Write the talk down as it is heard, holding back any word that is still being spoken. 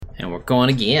And we're going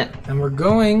again. And we're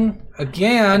going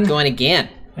again. Going again.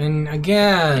 And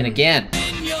again. And again.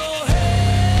 In your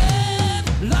head,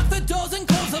 lock the doors and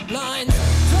close the blinds.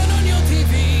 Turn on your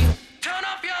TV, turn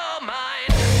off your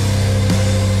mind.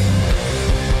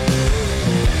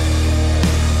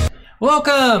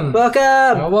 Welcome.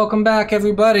 Welcome back,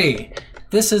 everybody.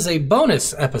 This is a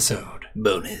bonus episode.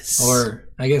 Bonus. Or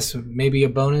I guess maybe a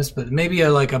bonus, but maybe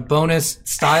like a bonus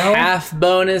style. Half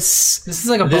bonus. This is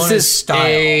like a bonus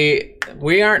style.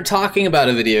 We aren't talking about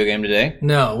a video game today.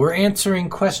 No, we're answering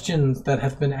questions that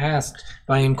have been asked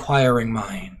by inquiring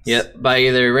minds. Yep, by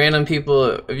either random people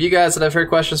of you guys that I've heard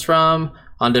questions from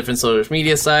on different social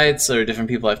media sites or different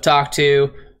people I've talked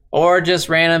to, or just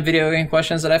random video game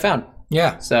questions that I found.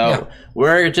 Yeah. So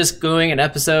we're just doing an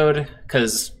episode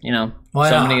because,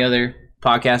 many other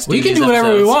podcasts do we can do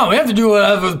whatever we want. We have to do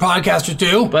whatever the podcasters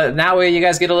do. But that way you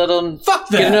guys get a little... Fuck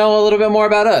that. Get to know a little bit more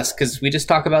about us because we just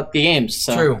talk about the games.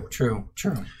 So. True.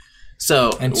 So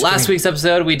last week's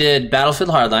episode we did Battlefield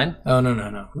Hardline. Oh,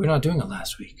 no. We're not doing it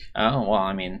last week. Oh, well,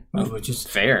 I mean, which is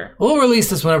fair. We'll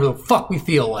release this whenever the fuck we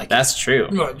feel like That's true.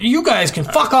 You guys can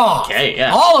fuck off. Okay,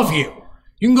 yeah. All of you.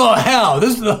 You can go to hell.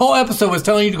 The whole episode was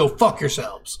telling you to go fuck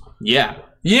yourselves. Yeah.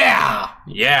 Yeah.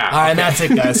 All right, and that's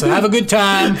it, guys. So have a good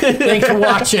time. Thanks for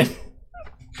watching.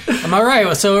 Am I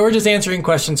right? So we're just answering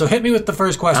questions. So hit me with the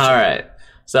first question. All right.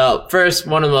 So first,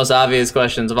 one of the most obvious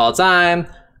questions of all time.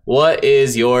 What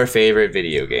is your favorite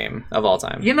video game of all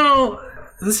time?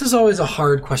 This is always a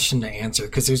hard question to answer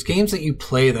because there's games that you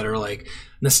play that are like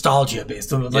nostalgia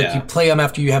based. Like you play them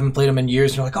after you haven't played them in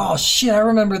years. And you're like, oh shit, I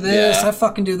remember this. Yeah. I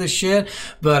fucking do this shit.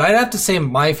 But I'd have to say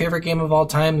my favorite game of all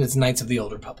time is Knights of the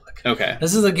Old Republic. Okay.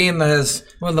 This is a game that has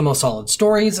one of the most solid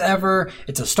stories ever.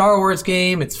 It's a Star Wars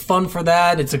game. It's fun for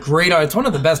that. It's one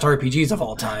of the best RPGs of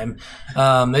all time.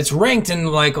 It's ranked in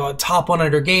like top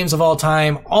 100 games of all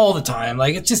time, all the time.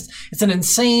 Like it's an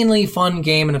insanely fun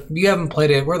game. And if you haven't played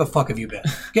it, where the fuck have you been?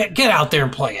 Get out there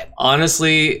and play it.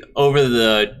 Honestly, over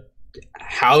the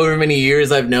however many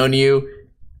years I've known you,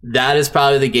 that is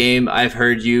probably the game I've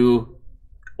heard you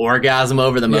orgasm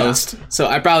over the most. So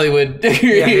I probably would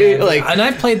and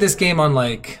I've played this game on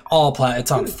like all it's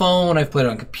on phone, I've played it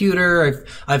on computer,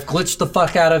 I've glitched the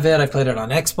fuck out of it, I've played it on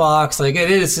Xbox. Like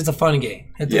it's a fun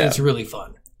game. It's really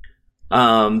fun.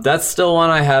 That's still one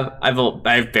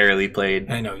I've barely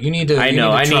played. I know. You need to I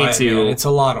need to. Man. It's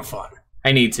a lot of fun.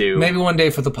 I need to. Maybe one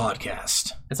day for the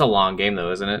podcast. It's a long game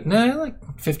though, isn't it? No, like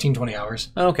 15, 20 hours.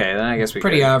 Okay, then I guess we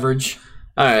Pretty average.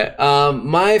 All right.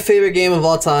 My favorite game of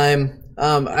all time,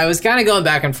 I was kind of going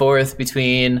back and forth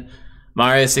between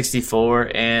Mario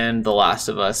 64 and The Last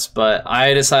of Us, but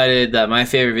I decided that my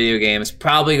favorite video game is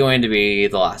probably going to be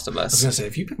The Last of Us. I was going to say,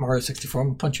 if you pick Mario 64, I'm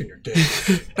going to punch you in your dick.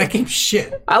 That game's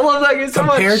shit. I love that game so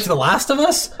much. Compared to The Last of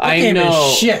Us, that game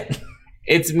is shit.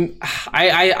 It's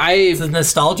a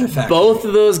nostalgia factor. Both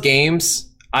of those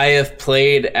games I have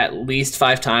played at least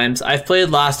 5 times. I've played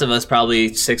Last of Us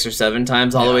probably 6 or 7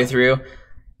 times all the way through.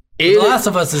 The Last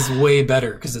of Us is way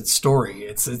better because it's story.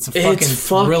 It's a fucking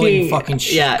thrilling fucking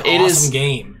shit. Yeah, awesome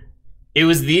game. It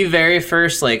was the very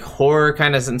first like horror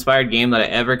kind of inspired game that I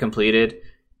ever completed,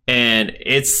 and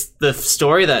it's the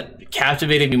story that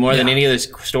captivated me more than any other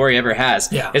story ever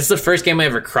has. Yeah, it's the first game I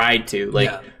ever cried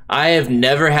to. I have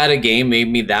never had a game made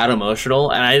me that emotional,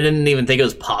 and I didn't even think it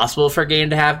was possible for a game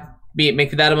to make me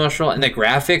that emotional. And the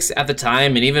graphics at the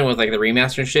time, and even with like the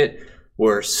remaster and shit,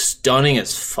 were stunning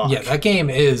as fuck. Yeah, that game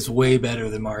is way better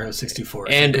than Mario 64.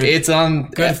 And it's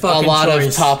on a lot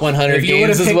of top 100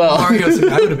 games as well. Mario,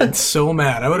 I would have been so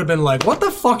mad. I would have been like, what the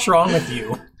fuck's wrong with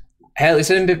you? Hey, at least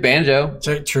I didn't pick Banjo.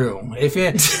 True.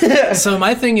 So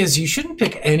my thing is, you shouldn't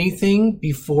pick anything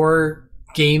before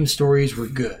game stories were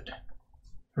good.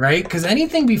 Right? Because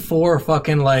anything before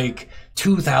fucking like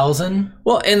 2000.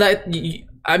 Well, and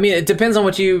it depends on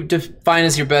what you define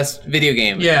as your best video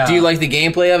game. Yeah. Do you like the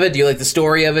gameplay of it? Do you like the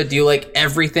story of it? Do you like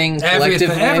everything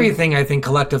collectively? Everything, I think,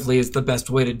 collectively is the best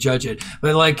way to judge it.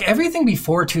 But like everything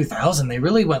before 2000, they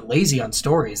really went lazy on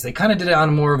stories. They kind of did it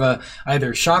on more of a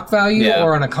either shock value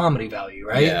or on a comedy value,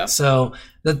 right? Yeah. So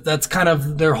that's kind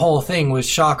of their whole thing was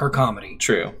shock or comedy.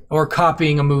 True. Or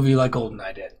copying a movie like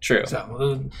GoldenEye did. True.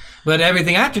 So, but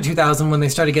everything after 2000, when they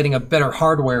started getting a better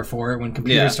hardware for it, when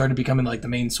computers started becoming like the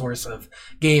main source of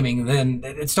gaming, then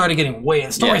it started getting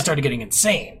the story started getting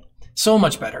insane. So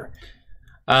much better.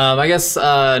 I guess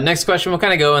next question, we'll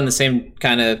kind of go in the same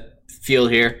kind of field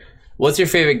here. What's your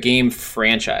favorite game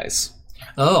franchise?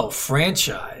 Oh,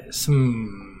 franchise.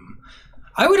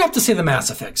 I would have to say the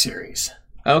Mass Effect series.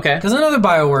 Okay. Because in other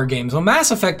BioWare games, well,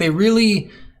 Mass Effect,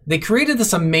 they created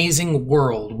this amazing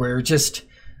world where just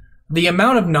the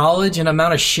amount of knowledge and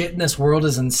amount of shit in this world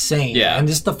is insane. Yeah. And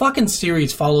just the fucking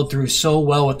series followed through so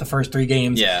well with the first 3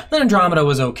 games. Yeah. Then Andromeda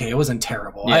was okay. It wasn't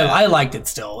terrible. Yeah. I liked it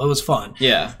still. It was fun.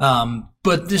 Yeah.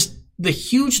 But just the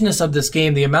hugeness of this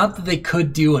game, the amount that they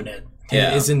could do in it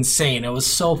is insane. It was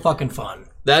so fucking fun.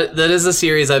 That is a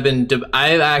series I've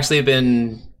actually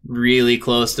been really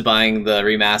close to buying the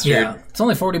remastered. Yeah. It's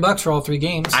only $40 for all 3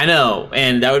 games. I know,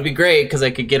 and that would be great because I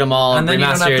could get them all and then remastered.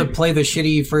 you don't have to play the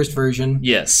shitty first version.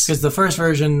 Yes. Because the first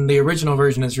version, the original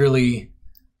version is really,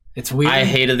 it's weird. I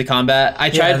hated the combat. I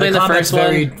tried playing the combat's first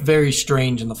very, one. very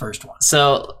strange in the first one.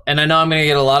 So, and I know I'm going to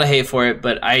get a lot of hate for it,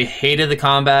 but I hated the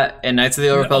combat in Knights of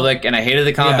the Old Republic, and I hated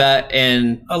the combat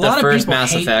in A the lot of first people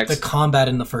Mass hate Effect. the combat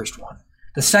in the first one.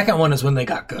 The second one is when they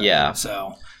got good. Yeah.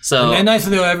 So So, Knights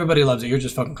of the Old, everybody loves it. You're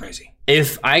just fucking crazy.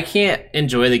 if I can't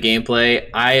enjoy the gameplay,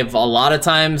 I've a lot of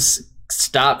times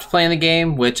stopped playing the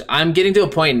game, which I'm getting to a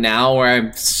point now where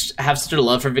I have such a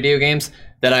love for video games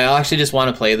that I actually just want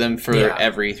to play them for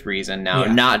every reason now,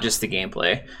 not just the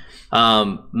gameplay.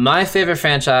 My favorite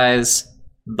franchise,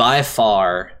 by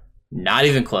far, not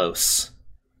even close,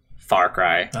 Far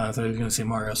Cry. I thought you were going to say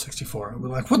Mario 64. We're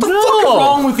like, what the fuck is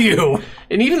wrong with you?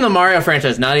 And even the Mario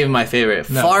franchise, not even my favorite.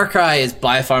 No. Far Cry is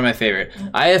by far my favorite.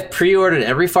 I have pre-ordered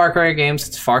every Far Cry game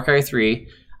since Far Cry 3.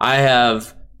 I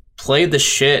have played the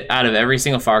shit out of every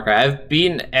single Far Cry. I've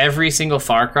beaten every single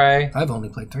Far Cry. I've only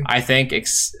played 3. I think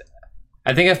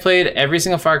I've played every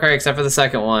single Far Cry except for the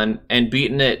second one and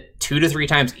beaten it 2 to 3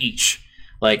 times each.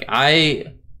 Like,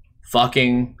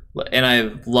 and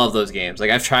I love those games.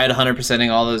 Like, I've tried 100%ing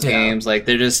all those games. Like,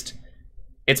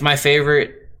 it's my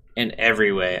favorite in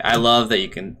every way. I love that you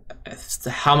can,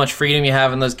 how much freedom you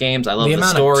have in those games. I love the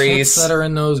amount stories of tits that are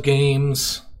in those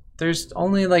games. There's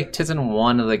only like tits in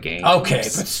one of the games. Okay,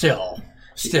 but still.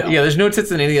 Yeah, there's no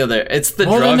tits in any other. It's the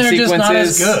Well, then drug they're sequences. just not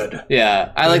as good.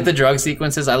 Yeah, I like the drug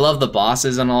sequences. I love the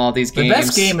bosses in all these The games.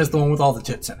 best game is the one with all the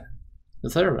tits in it. The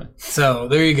third one. So,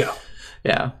 there you go.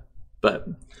 Yeah, but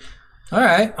All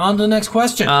right, on to the next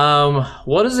question.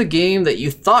 what is a game that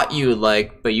you thought you would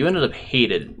like, but you ended up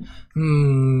hated?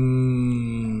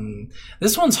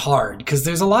 This one's hard because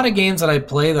there's a lot of games that I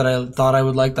play that I thought I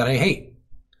would like that I hate.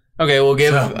 Okay, we'll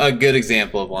give a good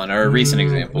example of one or a recent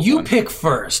example. Of You one. pick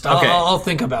first. Okay. I'll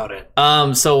think about it.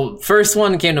 So first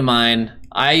one came to mind.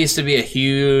 I used to be a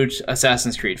huge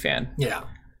Assassin's Creed fan. Yeah.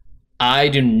 I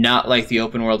do not like the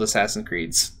open world Assassin's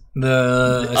Creeds.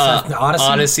 The Odyssey.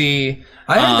 Odyssey.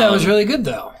 I heard that was really good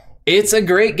though. It's a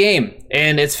great game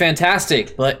and it's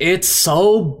fantastic, but it's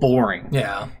so boring.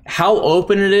 Yeah. How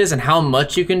open it is and how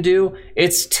much you can do,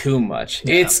 it's too much.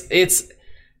 Yeah. It's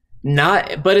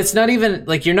not, but it's not even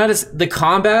like the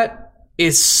combat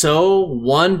is so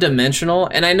one-dimensional,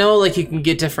 and I know like you can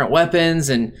get different weapons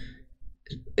and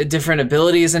different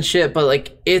abilities and shit, but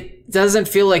like it doesn't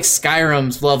feel like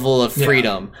Skyrim's level of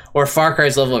freedom or Far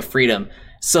Cry's level of freedom.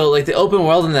 So like the open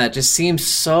world in that just seems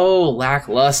so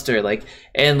lackluster, like,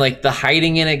 and like the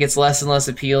hiding in it gets less and less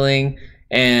appealing,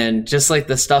 and just like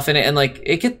the stuff in it, and like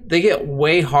they get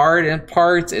way hard in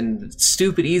parts and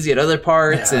stupid easy at other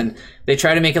parts, and they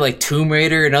try to make it like Tomb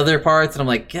Raider in other parts, and I'm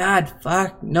like, God,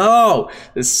 fuck, no,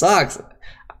 this sucks.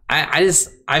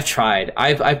 I've tried.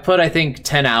 I put I think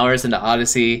 10 hours into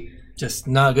Odyssey, Just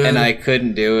not good. and I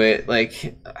couldn't do it.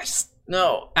 Like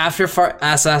no. After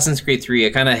Assassin's Creed 3,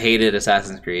 I kind of hated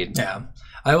Assassin's Creed. Yeah.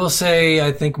 I will say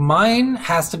I think mine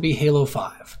has to be Halo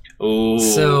 5. Ooh.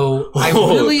 So I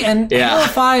really Halo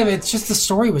 5, it's just the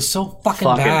story was so fucking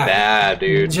bad,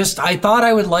 dude. Just I thought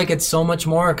I would like it so much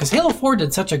more because Halo 4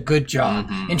 did such a good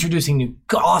job introducing new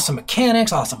awesome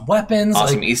mechanics, awesome weapons,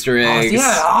 Awesome Easter eggs.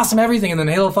 awesome everything. And then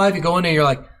Halo 5, you go in and you're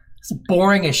like, it's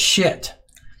boring as shit.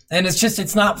 And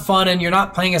it's not fun, and you're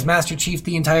not playing as Master Chief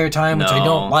the entire time, which I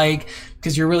don't like,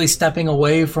 because you're really stepping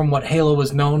away from what Halo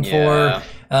was known for.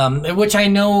 Which I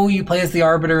know you play as the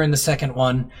Arbiter in the second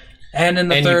one, and in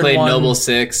the third one. And you played Noble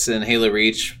 6 and Halo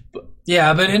Reach.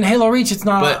 Yeah, but in Halo Reach, it's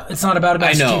not about a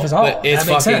Master Chief at all. But it's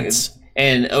that makes fucking sense.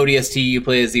 And ODST, you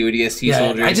play as the ODST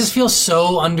soldiers. I just feel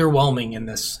so underwhelming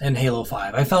in Halo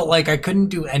 5. I felt like I couldn't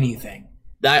do anything.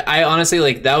 I honestly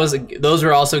like those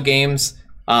were also games.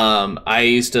 I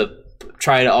used to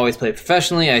try to always play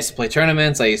professionally. I used to play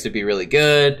tournaments. I used to be really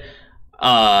good.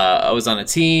 I was on a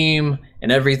team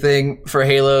and everything for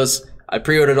Halos. I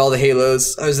pre-ordered all the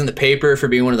Halos. I was in the paper for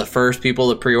being one of the first people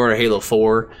to pre-order Halo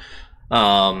 4.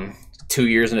 2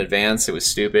 years in advance. It was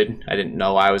stupid. I didn't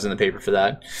know I was in the paper for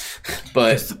that.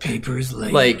 But the paper is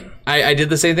late. Like I did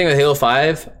the same thing with Halo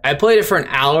 5. I played it for an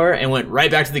hour and went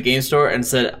right back to the game store and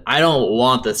said, I don't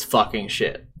want this fucking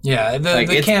shit. Yeah, the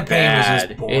it's campaign was bad.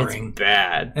 just boring. It's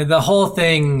bad. And the whole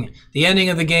thing, the ending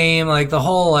of the game, like the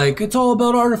whole it's all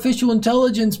about artificial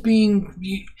intelligence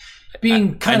being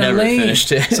kind of never lame.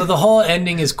 finished it. So the whole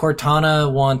ending is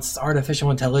Cortana wants artificial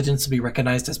intelligence to be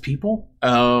recognized as people.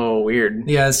 Oh, weird.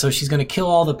 Yeah, so she's gonna kill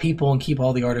all the people and keep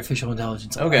all the artificial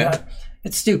intelligence. Okay.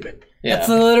 It's stupid. Yeah. That's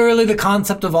literally the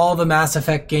concept of all the Mass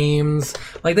Effect games.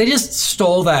 Like, they just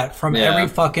stole that from every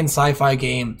fucking sci-fi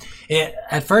game.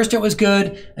 At first it was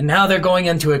good, and now they're going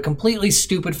into a completely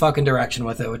stupid fucking direction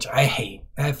with it, which I hate.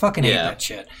 I fucking hate that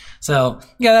shit. So,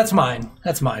 yeah, that's mine.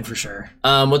 That's mine for sure.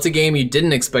 What's a game you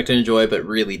didn't expect to enjoy but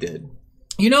really did?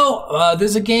 You know,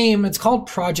 there's a game, it's called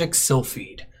Project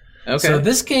Sylphid. Okay. So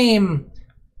this game,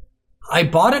 I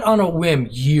bought it on a whim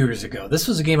years ago. This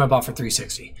was a game I bought for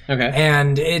 360. Okay.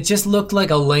 And it just looked like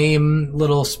a lame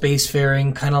little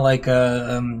spacefaring, kind of like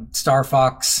a Star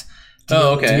Fox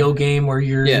deal game where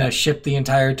you're in a ship the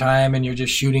entire time and you're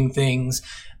just shooting things.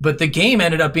 But the game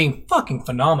ended up being fucking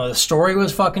phenomenal. The story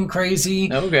was fucking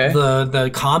crazy. Okay.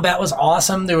 The combat was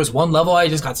awesome. There was one level I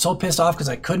just got so pissed off because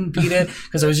I couldn't beat it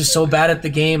because I was just so bad at the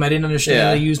game. I didn't understand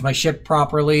how to use my ship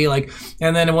properly.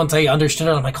 And then once I understood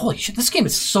it, I'm like, holy shit, this game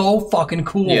is so fucking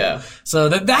cool. Yeah. So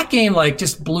that game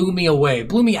just blew me away,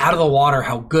 blew me out of the water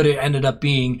how good it ended up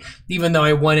being. Even though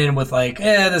I went in with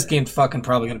this game's fucking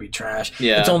probably gonna be trash.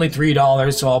 Yeah. It's only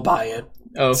 $3, so I'll buy it.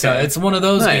 Okay. So it's one of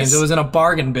those games. It was in a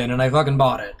bargain bin, and I fucking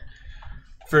bought it.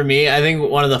 For me, I think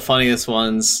one of the funniest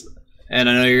ones, and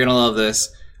I know you're gonna love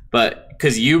this, but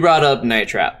because you brought up Night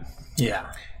Trap.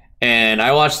 Yeah. And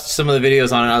I watched some of the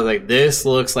videos on it, and I was like, this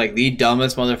looks like the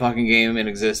dumbest motherfucking game in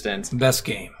existence. Best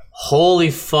game. Holy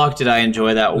fuck, did I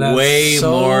enjoy that way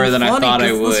more than I thought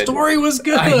I would. The story was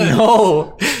good. I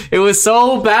know. It was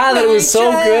so bad that it was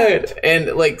so good. And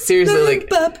seriously,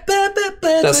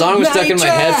 that song was stuck in my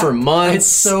head for months. It's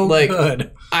so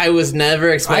good. I was never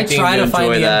expecting to I try to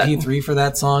find the that. MP3 for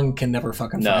that song, can never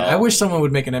fucking No. find it. I wish someone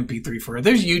would make an MP3 for it.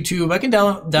 There's YouTube. I can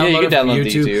download it from download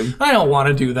YouTube. I don't want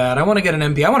to do that. I want to get an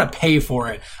MP. I want to pay for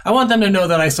it. I want them to know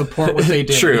that I support what they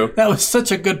did. True. That was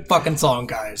such a good fucking song,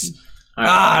 guys.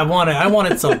 I want it. I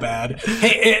want it so bad.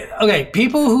 Hey, okay,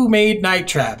 people who made Night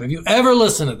Trap, if you ever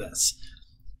listen to this,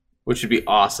 which would be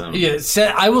awesome. yeah,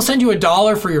 I will send you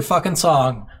 $1 for your fucking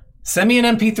song. Send me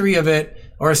an MP3 of it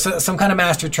or some kind of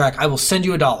master track. I will send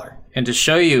you $1. And to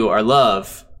show you our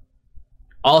love,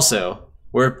 also,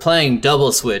 we're playing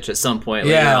Double Switch at some point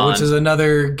later on. Which is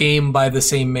another game by the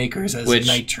same makers as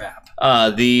Night Trap.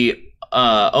 The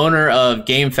owner of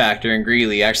Game Factor in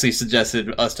Greeley actually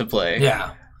suggested us to play.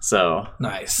 Yeah. So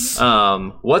nice.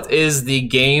 What is the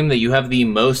game that you have the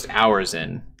most hours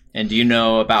in? And do you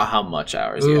know about how much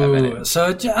hours you have in it? So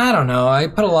I don't know. I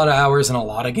put a lot of hours in a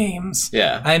lot of games.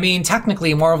 Yeah. I mean,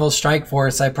 technically, Marvel Strike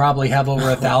Force, I probably have over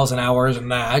 1,000 hours in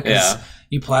that because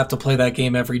you have to play that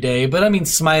game every day. But I mean,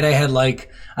 Smite, I had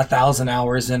 1,000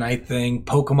 hours in, I think.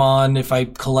 Pokemon, if I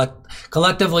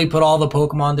collectively put all the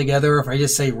Pokemon together, if I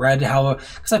just say Red,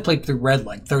 because I played through Red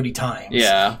 30 times.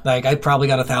 Yeah. I probably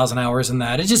got 1,000 hours in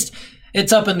that.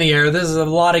 It's up in the air. There's a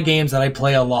lot of games that I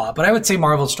play a lot, but I would say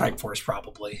Marvel Strike Force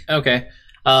probably. Okay.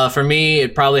 For me,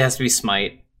 it probably has to be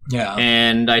Smite. Yeah.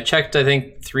 And I checked, I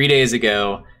think, 3 days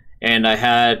ago, and I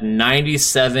had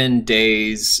 97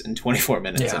 days and 24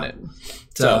 minutes in it.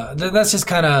 So that's just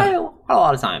kind of a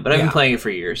lot of time, but I've been playing it for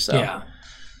years. So yeah.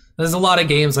 There's a lot of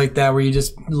games like that where you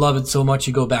just love it so much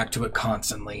you go back to it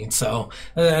constantly. So,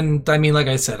 and I mean, like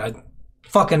I said,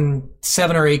 fucking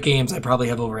 7 or 8 games I probably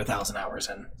have over 1,000 hours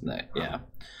in. Yeah.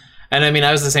 And I mean,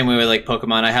 I was the same way with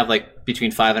Pokemon. I have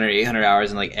between 500 and 800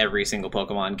 hours in every single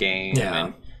Pokemon game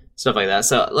and stuff like that.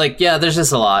 So there's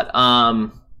just a lot.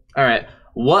 All right.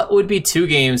 What would be 2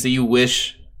 games that you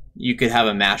wish you could have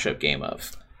a mashup game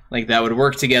of? That would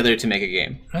work together to make a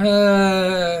game?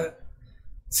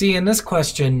 See, in this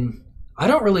question, I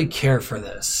don't really care for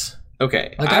this.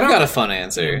 Okay, I've got a fun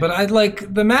answer. But I'd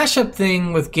the mashup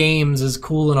thing with games is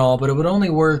cool and all, but it would only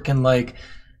work in things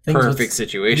perfect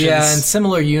situations. Yeah, and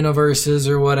similar universes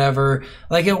or whatever.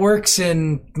 It works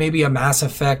in maybe a Mass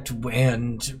Effect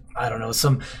and I don't know,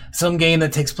 some game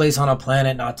that takes place on a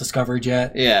planet not discovered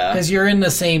yet. Yeah. Because you're in the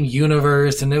same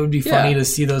universe and it would be funny to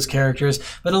see those characters.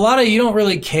 But a lot of you don't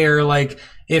really care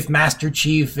if Master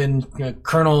Chief and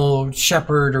Colonel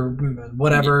Shepard or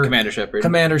whatever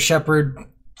Commander Shepard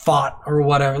fought or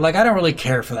whatever. I don't really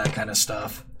care for that kind of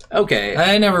stuff. Okay.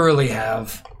 I never really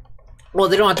have. Well,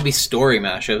 they don't have to be story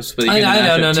mashups, but you can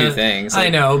mash up 2 things. I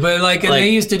know, but and they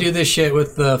used to do this shit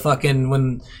with the fucking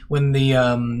when the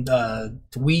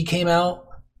Wii came out.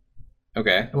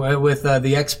 Okay. With the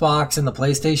Xbox and the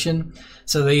PlayStation,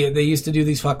 so they used to do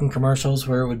these fucking commercials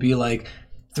where it would be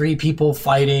 3 people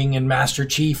fighting, and Master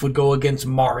Chief would go against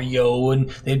Mario, and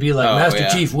they'd be like, Master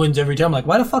Chief wins every time. Like,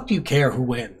 why the fuck do you care who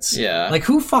wins? Yeah. Like,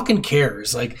 who fucking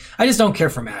cares? Like, I just don't care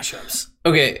for mashups.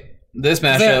 Okay, this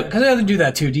mashup. Because they have to do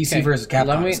that too. DC versus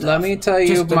Capcom. Let me tell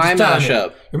you my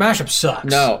mashup. Your mashup sucks.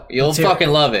 No, you'll fucking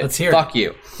love it. Let's hear Fuck it.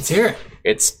 you. Let's hear it.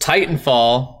 It's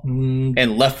Titanfall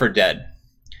and Left 4 Dead.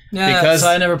 Yeah, because so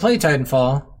I never played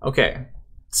Titanfall. Okay,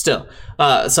 still.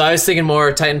 So I was thinking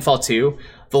more Titanfall 2.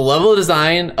 The level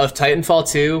design of Titanfall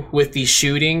 2 with the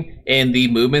shooting and the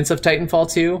movements of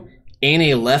Titanfall 2 and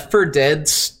a Left 4 Dead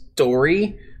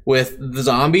story with the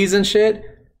zombies and shit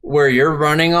where you're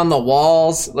running on the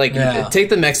walls. Like, take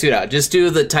the mech suit out. Just do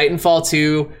the Titanfall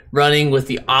 2 running with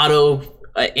the auto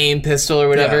aim pistol or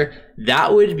whatever. Yeah.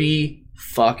 That would be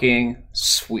fucking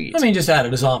sweet. I mean, just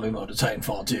added a zombie mode to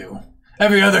Titanfall 2.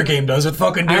 Every other game does it.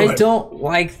 Fucking do it. I don't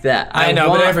like that. I know,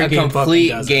 but every game complete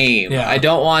fucking does game. it. Yeah. I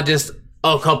don't want just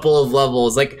a couple of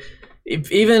levels. Like,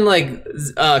 even like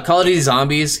Call of Duty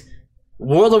Zombies,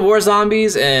 World of War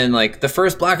Zombies, and like the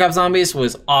first Black Ops Zombies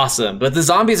was awesome. But the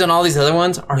zombies on all these other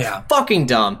ones are fucking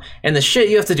dumb. And the shit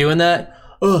you have to do in that,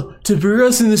 to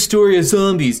progress in the story of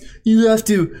zombies, you have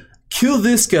to kill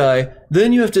this guy,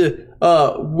 then you have to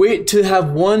wait to have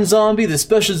one zombie, the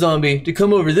special zombie, to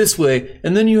come over this way,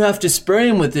 and then you have to spray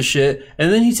him with this shit,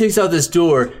 and then he takes out this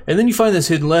door, and then you find this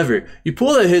hidden lever. You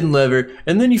pull that hidden lever,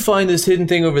 and then you find this hidden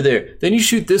thing over there. Then you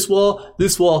shoot this wall, then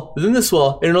this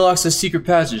wall, and it unlocks a secret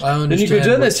passage. Then you go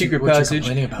down that secret passage,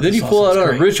 then you pull out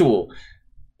a ritual.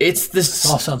 This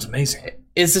all sounds amazing.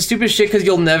 It's the stupid shit because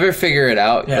you'll never figure it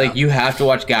out. Yeah. Like, you have to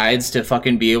watch guides to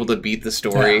fucking be able to beat the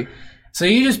story. Yeah. So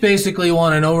you just basically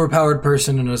want an overpowered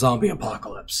person in a zombie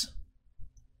apocalypse.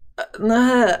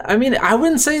 Nah, I mean, I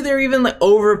wouldn't say they're even like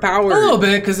overpowered. A little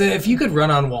bit, because if you could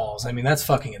run on walls, I mean, that's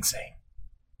fucking insane.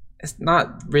 It's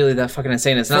not really that fucking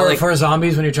insane. It's not like for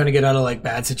zombies when you're trying to get out of like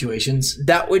bad situations.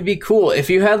 That would be cool if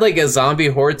you had like a zombie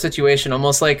horde situation,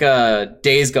 almost like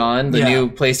Days Gone, the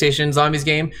new PlayStation zombies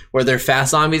game, where they're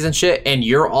fast zombies and shit, and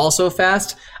you're also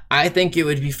fast. I think it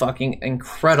would be fucking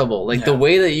incredible. Like, the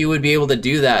way that you would be able to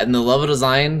do that and the level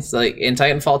designs, like in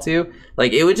Titanfall 2,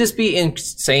 like, it would just be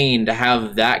insane to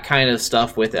have that kind of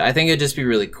stuff with it. I think it'd just be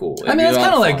really cool. I mean, it's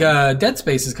kind of like Dead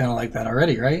Space is kind of like that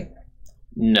already, right?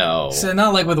 No. So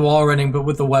not like with wall running, but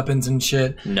with the weapons and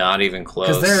shit. Not even close.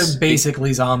 Because they're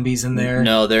basically zombies in there.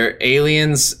 No, they're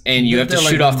aliens, and you have to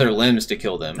shoot off their limbs to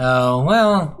kill them. Oh,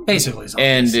 well, basically zombies.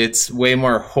 And it's way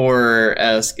more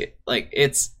horror-esque. Like,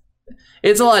 it's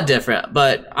a lot different,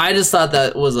 but I just thought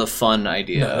that was a fun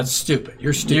idea. No, that's stupid.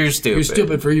 You're stupid. You're stupid. You're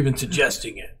stupid for even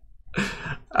suggesting it.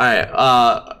 All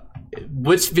right.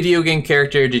 Which video game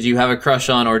character did you have a crush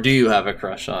on, or do you have a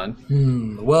crush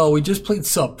on? Well, we just played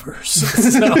Subverse.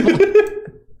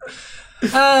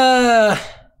 So.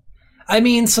 I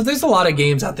mean, so there's a lot of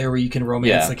games out there where you can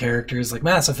romance the characters. Like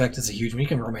Mass Effect is a huge one. You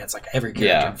can romance like every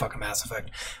character in fucking Mass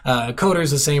Effect.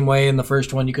 Coder's the same way. In the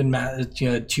first one, you can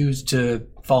choose to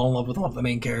fall in love with all of the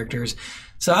main characters.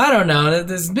 So I don't know.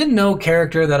 There's been no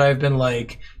character that I've been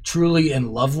like truly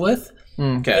in love with.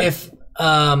 Okay. If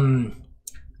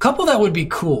couple that would be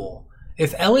cool.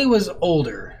 If Ellie was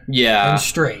older and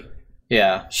straight.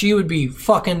 Yeah. She would be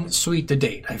fucking sweet to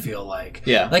date, I feel like.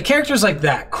 Yeah. Like characters like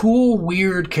that. Cool,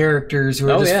 weird characters who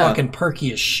are just fucking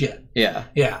perky as shit. Yeah.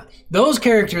 Yeah. Those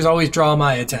characters always draw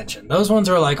my attention. Those ones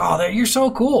are like, oh, you're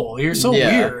so cool. You're so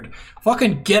weird.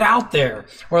 Fucking get out there.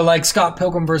 Or like Scott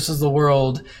Pilgrim versus the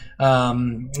World,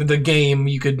 the game,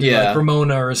 you could do like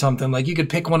Ramona or something. Like you could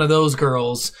pick one of those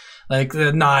girls. Like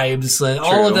the knives,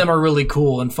 all of them are really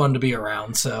cool and fun to be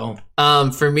around. So,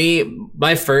 for me,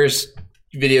 my first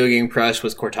video game crush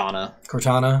was Cortana.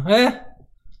 Cortana,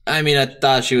 I mean, I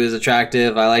thought she was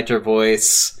attractive. I liked her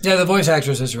voice. Yeah, the voice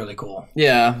actress is really cool.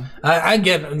 Yeah, I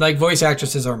get like voice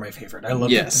actresses are my favorite. I love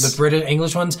the British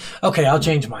English ones. Okay, I'll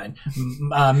change mine.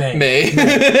 May.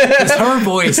 Because her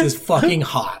voice is fucking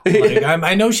hot. Like,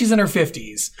 I know she's in her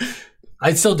 50s.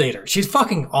 I'd still date her. She's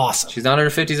fucking awesome. She's not in her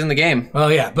 50s in the game. Oh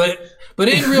yeah, but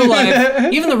in real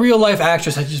life, even the real life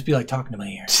actress, I'd just be like talking to my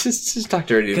ear. Just talk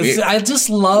to her, dude. Because I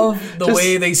just love the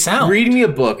way they sound. Read me a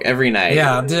book every night.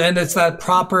 Yeah, and it's that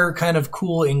proper kind of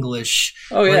cool English.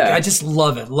 Oh yeah, like, I just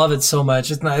love it so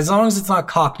much. It's not, as long as it's not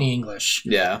Cockney English.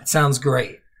 Yeah, it sounds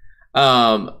great.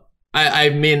 I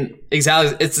mean, it's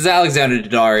Alexandra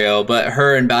Daddario, but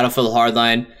her in Battlefield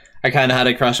Hardline, I kind of had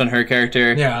a crush on her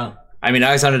character. Yeah. I mean,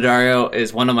 Alexandra Daddario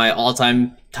is one of my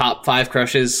all-time top 5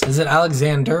 crushes. Is it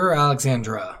Alexander or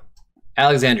Alexandra?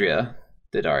 Alexandria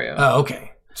Daddario. Oh,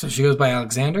 okay. So she goes by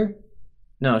Alexander?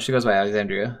 No, she goes by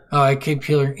Alexandria. Oh, I keep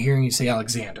hearing you say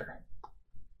Alexander.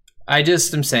 I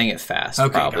just am saying it fast,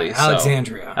 probably.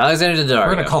 Alexandria. So, Alexandra Daddario.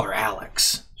 We're going to call her Alex.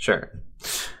 X. Sure.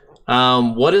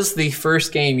 What is the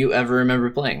first game you ever remember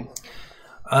playing?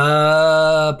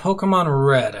 Pokemon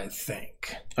Red, I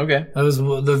think. Okay. That was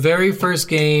the very first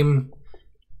game.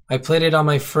 I played it on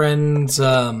my friend's,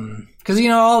 because,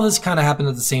 all this kind of happened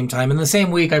at the same time. In the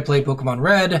same week, I played Pokemon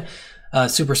Red,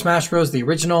 Super Smash Bros., the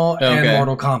original, and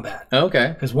Mortal Kombat. Okay.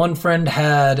 Because one friend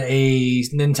had a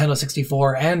Nintendo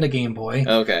 64 and a Game Boy.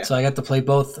 Okay. So I got to play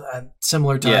both at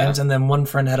similar times. And then one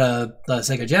friend had a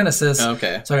Sega Genesis.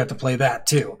 Okay. So I got to play that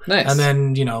too. Nice. And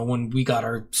then, when we got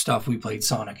our stuff, we played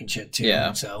Sonic and shit too.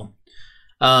 Yeah. So.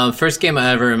 First game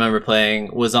I ever remember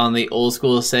playing was on the old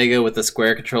school Sega with the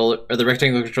square controller, or the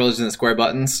rectangle controllers and the square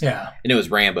buttons. Yeah. And it was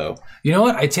Rambo. You know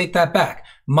what? I take that back.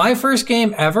 My first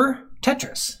game ever,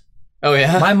 Tetris. Oh,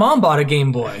 yeah? My mom bought a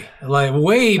Game Boy, like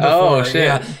way before. Oh, shit.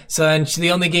 Yeah. So, and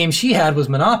the only game she had was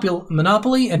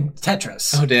Monopoly and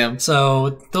Tetris. Oh, damn.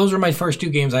 So those were my first two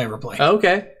games I ever played.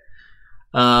 Okay.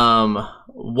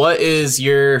 What is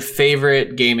your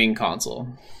favorite gaming console?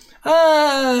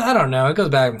 I don't know. It goes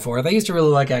back and forth. I used to really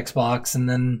like Xbox, and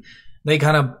then they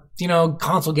kind of,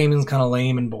 console gaming is kind of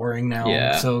lame and boring now.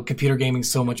 Yeah. So computer gaming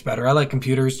is so much better. I like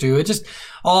computers too. It just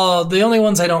the only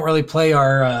ones I don't really play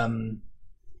are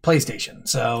PlayStation.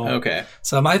 So Okay.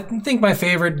 So I think my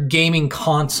favorite gaming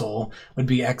console would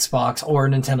be Xbox or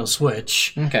Nintendo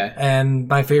Switch, Okay. and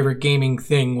my favorite gaming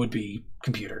thing would be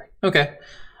computer. Okay.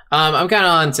 I'm kind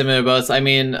of on similar boats. I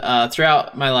mean,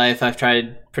 throughout my life, I've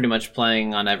tried pretty much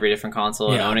playing on every different console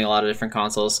and Yeah. owning a lot of different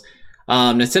consoles.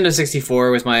 Nintendo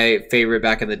 64 was my favorite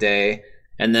back in the day.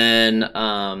 And then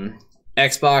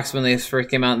Xbox, when they first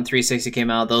came out and 360 came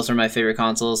out, those were my favorite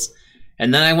consoles.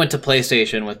 And then I went to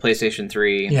PlayStation with PlayStation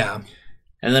 3. Yeah.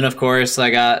 And then, of course, I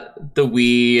got the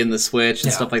Wii and the Switch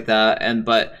and Yeah. stuff like that.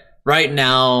 But right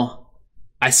now,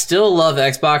 I still love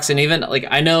Xbox. And even,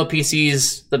 I know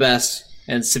PC's the best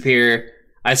and superior.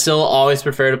 I still always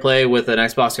prefer to play with an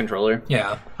Xbox controller.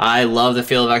 Yeah. I love the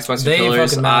feel of Xbox They controllers.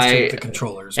 fucking mastered the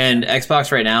controllers. And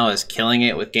Xbox right now is killing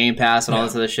it with Game Pass and all Yeah.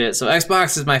 this other shit. So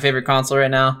Xbox is my favorite console right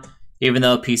now, even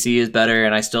though PC is better.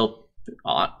 And I still,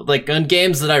 on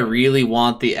games that I really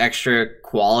want the extra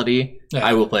quality, Yeah.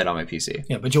 I will play it on my PC.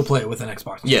 Yeah, but you'll play it with an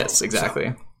Xbox controller. Yes,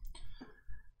 exactly.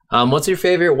 What's your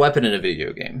favorite weapon in a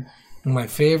video game? So, my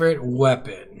favorite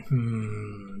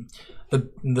weapon,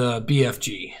 the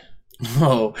BFG.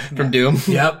 Oh, from Doom?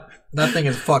 Yep, that thing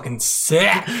is fucking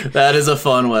sick. That is a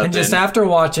fun weapon. And just after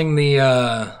watching the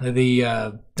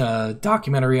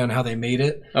documentary on how they made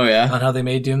it, Oh, yeah? on how they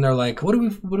made Doom, they're like, what do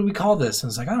we call this?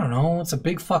 And it's like, I don't know, it's a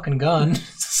big fucking gun.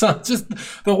 So just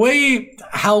the way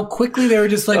how quickly they were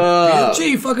just like,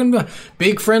 BFG, fucking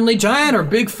big friendly giant or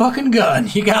big fucking gun.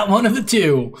 You got one of the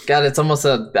two. God, it's almost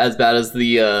as bad as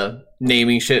the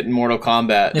naming shit in Mortal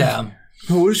Kombat. Yeah.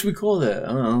 What should we call that?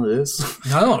 I don't know, this.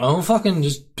 I don't know. Fucking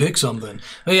just pick something.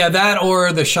 But yeah, that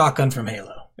or the shotgun from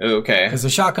Halo. Okay. Because the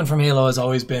shotgun from Halo has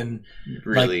always been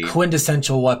Really? like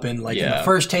quintessential weapon. Like in Yeah. the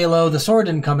first Halo, the sword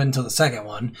didn't come into the second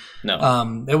one.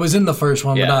 No. It was in the first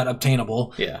one, Yeah. but not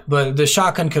obtainable. Yeah. But the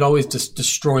shotgun could always just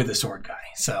destroy the sword guy.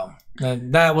 So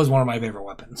that was one of my favorite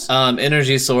weapons.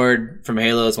 Energy Sword from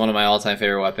Halo is one of my all-time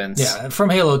favorite weapons. Yeah,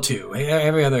 from Halo 2.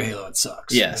 Every other Halo, it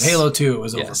sucks. Yes. Halo 2, it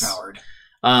was Yes. overpowered.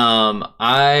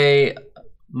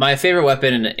 My favorite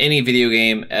weapon in any video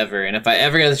game ever, and if I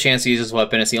ever get the chance to use this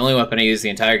weapon, it's the only weapon I use the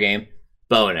entire game,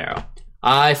 bow and arrow.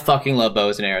 I fucking love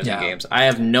bows and arrows Yeah. in games. I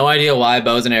have no idea why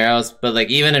bows and arrows, but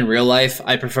even in real life,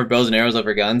 I prefer bows and arrows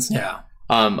over guns. Yeah.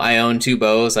 I own 2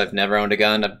 bows. I've never owned a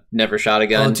gun. I've never shot a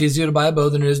gun. Well, it's easier to buy a bow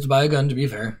than it is to buy a gun, to be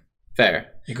fair. Fair.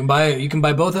 You can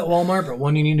buy both at Walmart, but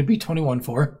one you need to be 21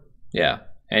 for. Yeah.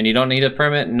 And you don't need a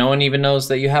permit. No one even knows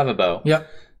that you have a bow. Yep.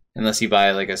 Unless you buy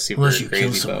a super Unless you kill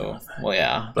crazy someone bow. with it. Well,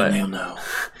 yeah. But But they'll know.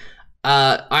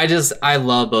 I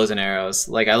love bows and arrows.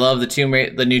 I love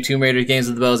the new Tomb Raider games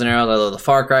with the bows and arrows. I love the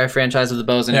Far Cry franchise with the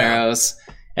bows and Yeah. arrows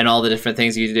and all the different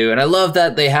things you can do. And I love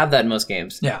that they have that in most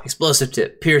games. Yeah. Explosive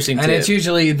tip, piercing And tip. it's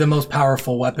usually the most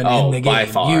powerful weapon Oh, in the game, by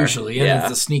far. usually, and Yeah.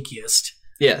 it's the sneakiest.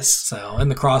 Yes. So,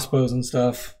 and the crossbows and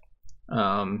stuff.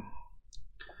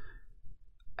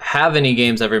 Have any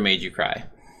games ever made you cry?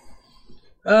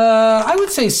 I would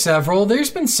say several.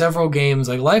 There's been several games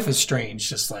like Life is Strange.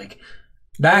 Just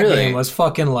that Really? game was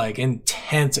fucking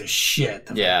intense as shit.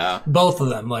 Yeah. Both of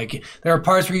them. There are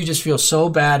parts where you just feel so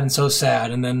bad and so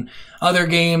sad, and then other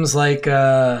games like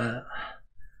Last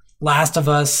of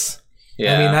Us.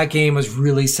 Yeah. I mean, that game was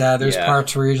really sad. There's Yeah.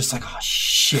 parts where you're just like, oh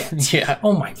shit. Yeah.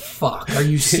 Oh my fuck. Are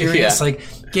you serious? Yeah. Like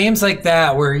games like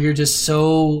that where you're just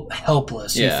so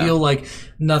helpless. Yeah. You feel like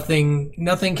nothing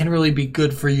can really be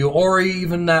good for you. Ori,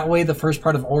 even that way, the first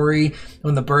part of Ori,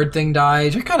 when the bird thing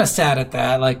dies, you're kind of sad at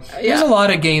that. Like there's a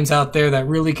lot of games out there that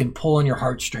really can pull on your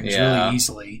heartstrings really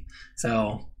easily.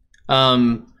 So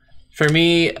for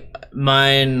me,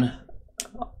 mine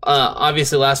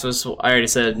obviously Last of Us, I already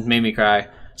said, made me cry.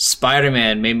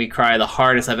 Spider-Man made me cry the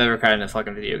hardest I've ever cried in a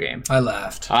fucking video game. I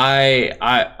laughed.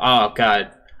 Oh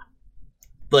god.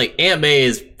 Like, Aunt May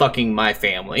is fucking my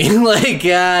family. Like,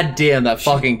 god damn, that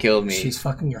fucking killed me. She's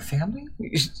fucking your family?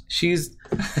 She's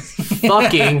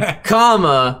fucking,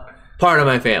 part of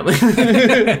my family.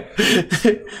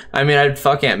 I mean, I'd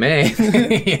fuck Aunt May.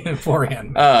 Poor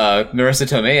Aunt May. Marissa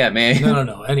Tomei Aunt May.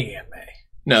 No, any Aunt May.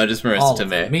 No, just Marissa All of Tomei.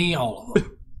 them. Me, all of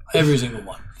them. Every single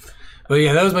one. But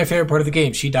yeah, that was my favorite part of the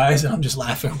game. She dies and I'm just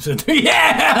laughing. I'm just,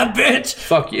 yeah, bitch!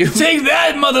 Fuck you. Take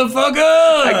that,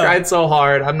 motherfucker! I cried so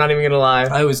hard. I'm not even gonna lie.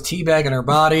 I was teabagging her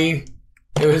body.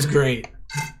 It was great.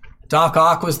 Doc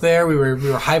Ock was there. We were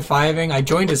high-fiving. I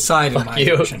joined his side in my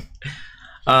you. emotion.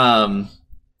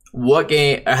 What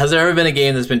game has there ever been a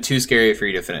game that's been too scary for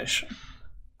you to finish?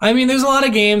 I mean, there's a lot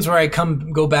of games where I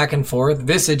go back and forth.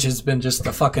 Visage has been just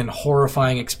a fucking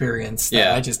horrifying experience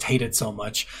that I just hate it so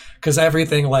much. Because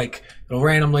everything, like,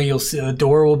 randomly you'll see the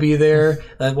door will be there.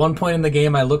 At one point in the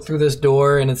game, I look through this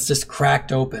door and it's just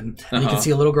cracked open. And you can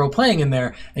see a little girl playing in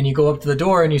there. And you go up to the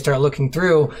door and you start looking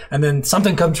through. And then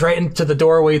something comes right into the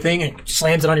doorway thing and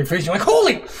slams it on your face. You're like,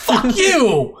 holy fuck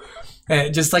you!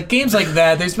 And just like games like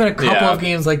that, there's been a couple of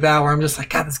games like that where I'm just like,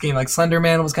 God, this game, like Slender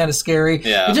Man was kind of scary.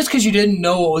 Yeah. But just because you didn't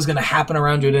know what was going to happen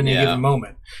around you at any given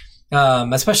moment.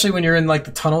 Especially when you're in like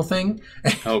the tunnel thing.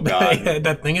 Oh god.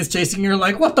 That thing is chasing you. You're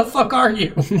like, what the fuck are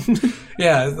you?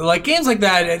 Yeah, like games like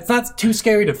that, it's not too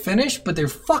scary to finish, but they're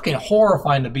fucking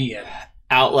horrifying to be in.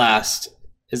 Outlast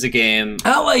is a game.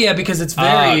 Oh, yeah, because it's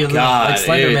very like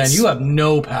Slender Man. You have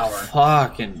no power.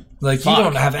 Fucking Like, you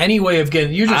don't have any way of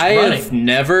getting... You're just I running. have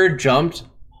never jumped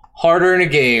harder in a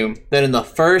game than in the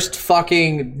first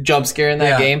fucking jump scare in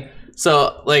that game.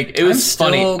 So, like, it was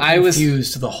funny. I was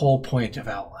confused to the whole point of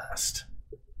Outlast.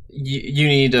 You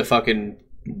need to fucking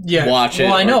watch it.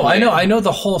 Well, I know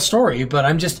the whole story, but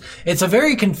I'm just... It's a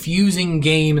very confusing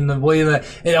game in the way that...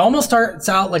 It almost starts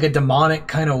out like a demonic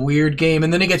kind of weird game,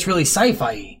 and then it gets really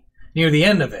sci-fi near the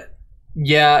end of it.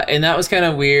 Yeah, and that was kind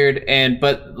of weird,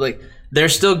 but, like... They're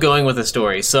still going with the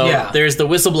story. So there's the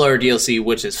Whistleblower DLC,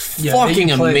 which is fucking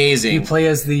amazing. You play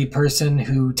as the person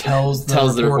who tells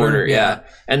the reporter. Yeah.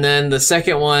 And then the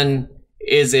second one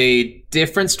is a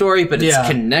different story, but it's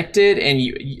connected. And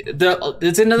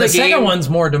it's another game. The second one's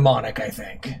more demonic, I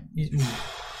think.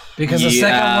 Because the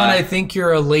second one, I think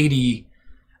you're a lady.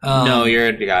 No, you're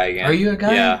a guy again. Are you a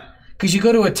guy? Yeah. Because you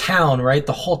go to a town, right?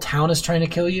 The whole town is trying to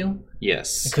kill you?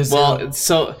 Yes. Because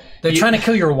they're trying to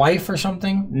kill your wife or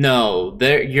something? No.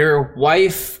 Your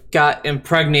wife got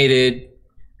impregnated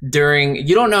during...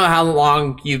 You don't know how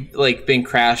long you've like been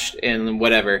crashed and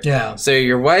whatever. Yeah. So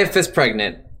your wife is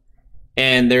pregnant,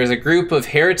 and there's a group of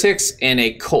heretics and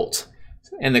a cult.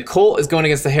 And the cult is going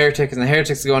against the heretics, and the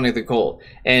heretics are going against the cult.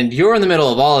 And you're in the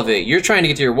middle of all of it. You're trying to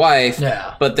get to your wife,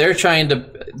 but they're trying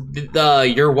to...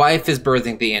 your wife is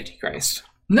birthing the Antichrist.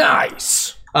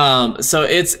 Nice! So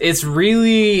it's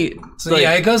really... So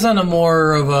like, it goes on a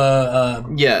more of a...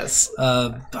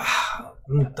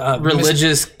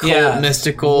 religious, cult,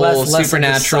 mystical,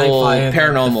 supernatural,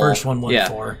 paranormal. The first one went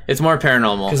for. It's more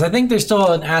paranormal. Because I think there's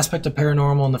still an aspect of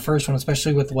paranormal in the first one,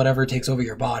 especially with whatever takes over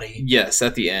your body. Yes,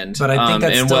 at the end. But I think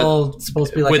that's still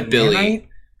supposed to be like with a Billy. nanite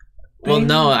Well, thing?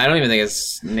 no, I don't even think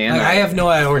it's nanite. Like, I have no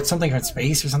idea, or it's something from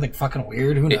space or something fucking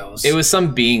weird. Who knows? It was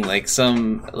some being, because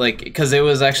it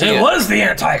was actually... It was the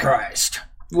Antichrist.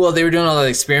 Well, they were doing all the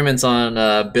experiments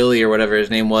on Billy or whatever his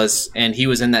name was, and he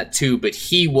was in that too, but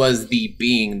he was the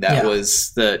being that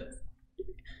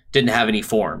didn't have any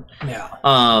form. Yeah.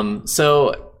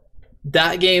 So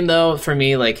that game though, for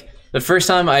me, like the first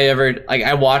time I ever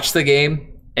I watched the game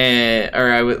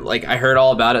I heard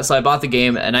all about it, so I bought the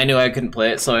game and I knew I couldn't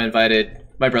play it, so I invited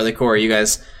my brother Corey. You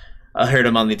guys heard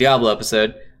him on the Diablo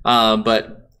episode,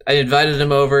 but I invited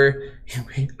him over.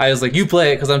 I was like, "You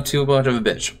play it because I'm too much of a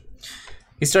bitch."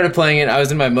 He started playing it. I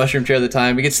was in my mushroom chair at the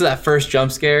time. He gets to that first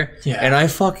jump scare, and I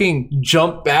fucking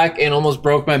jumped back and almost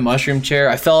broke my mushroom chair.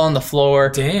 I fell on the floor.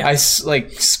 Damn. I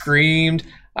screamed.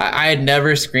 I had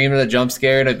never screamed at a jump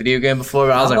scare in a video game before,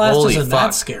 but I was like, holy fuck.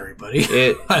 That scary, buddy.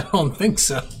 I don't think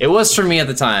so. It was for me at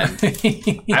the time.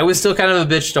 I was still kind of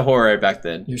a bitch to horror back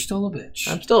then. You're still a bitch.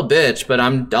 I'm still a bitch, but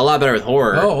I'm a lot better with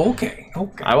horror. Oh, okay.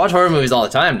 I watch horror movies all the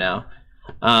time now.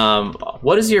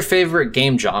 What is your favorite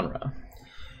game genre?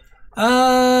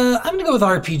 I'm gonna go with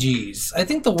RPGs. I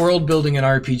think the world building in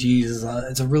RPGs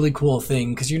is a really cool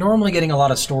thing because you're normally getting a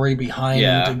lot of story behind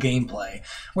the gameplay.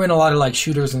 We're in a lot of like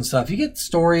shooters and stuff. You get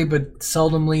story, but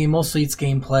seldomly, mostly it's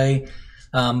gameplay.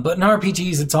 But in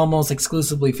RPGs, it's almost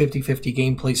exclusively 50-50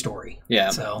 gameplay story. Yeah.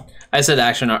 So I said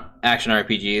action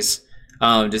RPGs,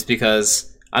 just because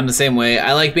I'm the same way.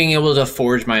 I like being able to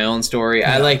forge my own story.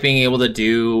 I like being able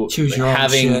to choose your own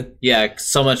shit.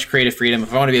 So much creative freedom.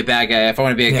 If I want to be a bad guy, if I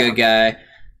want to be a good guy,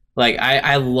 like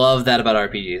I love that about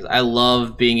RPGs. I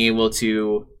love being able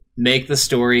to make the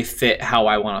story fit how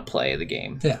I want to play the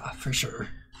game. Yeah, for sure.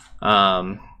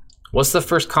 What's the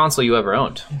first console you ever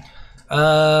owned?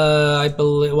 I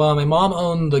believe. Well, my mom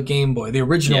owned the Game Boy, the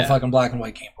original fucking black and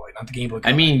white Game Boy, not the Game Boy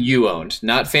Color. I mean, you owned,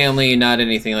 not family, not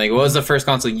anything. Like, what was the first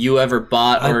console you ever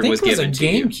bought or was given to you?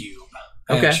 I think it was a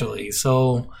GameCube, actually.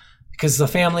 So, because the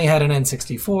family had an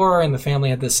N64 and the family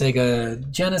had the Sega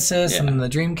Genesis and the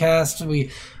Dreamcast,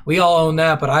 we all owned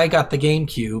that. But I got the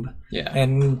GameCube,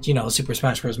 and Super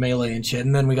Smash Bros. Melee and shit.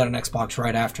 And then we got an Xbox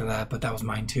right after that, but that was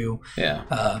mine too. Yeah.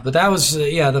 But that was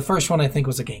the first one I think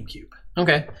was a GameCube.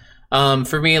 Okay.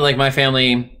 For me, like my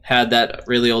family had that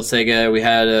really old Sega. We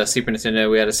had a Super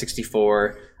Nintendo. We had a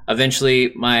 64.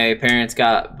 Eventually, my parents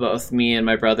got both me and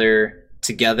my brother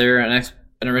together an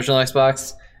original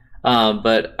Xbox.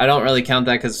 But I don't really count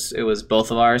that because it was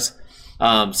both of ours.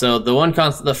 So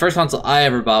the first console I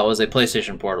ever bought was a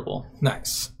PlayStation Portable.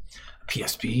 Nice.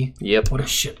 PSP. Yep. What a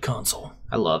shit console.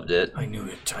 I loved it. I knew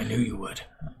it. I knew you would.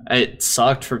 It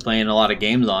sucked for playing a lot of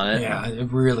games on it. Yeah,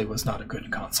 it really was not a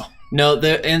good console. No,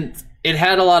 and it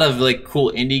had a lot of like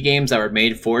cool indie games that were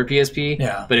made for PSP.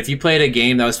 Yeah. But if you played a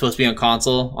game that was supposed to be on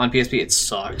console on PSP, it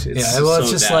sucked. It's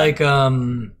just bad. Like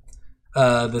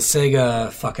the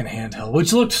Sega fucking handheld,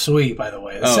 which looked sweet, by the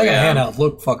way. The Sega handheld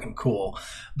looked fucking cool,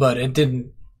 but it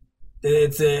didn't.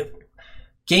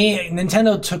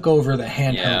 Nintendo took over the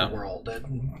handheld world.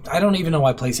 I don't even know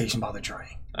why PlayStation bothered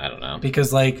trying. I don't know.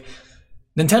 Because like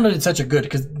Nintendo did such a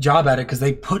good job at it because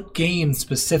they put games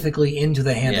specifically into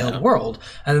the handheld world,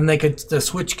 and then they could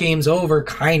switch games over,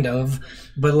 kind of.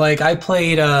 But like I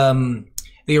played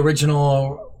the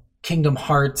original Kingdom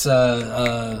Hearts.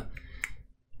 God,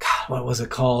 what was it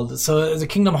called? So it was a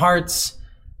Kingdom Hearts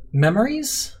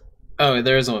Memories. Oh,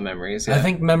 there is one Memories. Yeah. I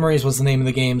think Memories was the name of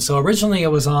the game. So originally it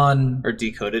was on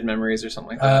Decoded Memories or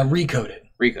something like that. Recoded.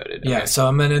 Okay. Yeah. So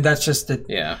I mean that's just it.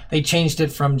 Yeah. They changed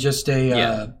it from just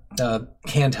a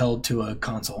handheld to a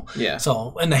console. Yeah.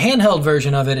 So in the handheld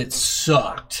version of it, it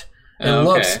sucked. It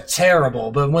looks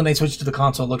terrible, but when they switched to the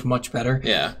console, it looked much better.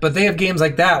 Yeah. But they have games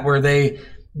like that where they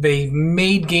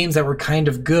made games that were kind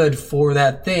of good for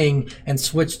that thing and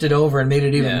switched it over and made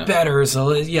it even better.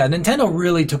 So yeah, Nintendo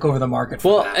really took over the market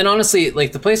for that. And honestly,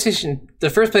 like the first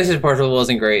PlayStation Portable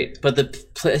wasn't great, but the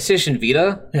PlayStation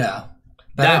Vita,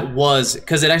 that was,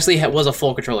 because it actually was a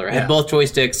full controller. It had both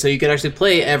joysticks, so you could actually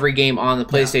play every game on the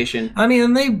PlayStation. I mean,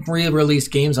 and they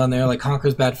re-released games on there, like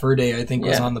Conker's Bad Fur Day, I think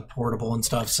was on the portable and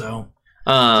stuff. So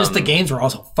just the games were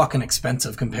also fucking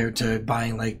expensive compared to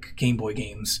buying like Game Boy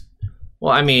games.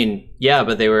 Well, I mean, yeah,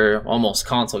 but they were almost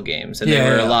console games, and they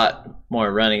were a lot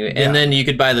more running. And then you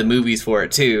could buy the movies for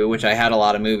it, too, which I had a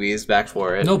lot of movies back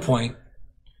for it. No point.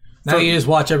 Now you just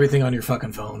watch everything on your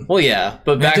fucking phone. Well, yeah,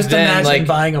 but back just then, imagine like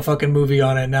buying a fucking movie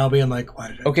on it now being like, why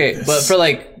did I do this? But for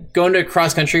like going to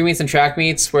cross-country meets and track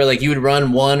meets where like you would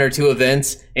run 1 or 2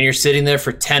 events and you're sitting there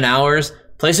for 10 hours,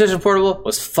 PlayStation Portable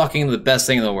was fucking the best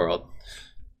thing in the world.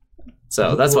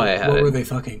 So that's why I had it. What were they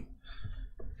fucking?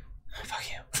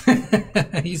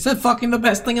 He said fucking the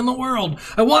best thing in the world.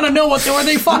 I want to know what were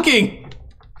they fucking.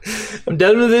 I'm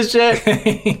done with this shit.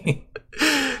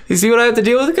 You see what I have to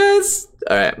deal with, guys?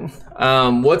 All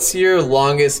right. What's your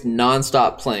longest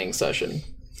nonstop playing session?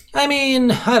 I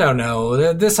mean, I don't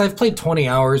know. I've played 20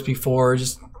 hours before,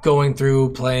 just going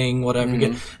through, playing, whatever,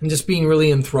 and just being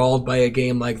really enthralled by a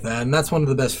game like that. And that's one of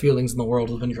the best feelings in the world,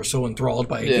 is when you're so enthralled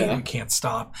by a game you can't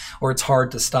stop, or it's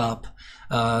hard to stop.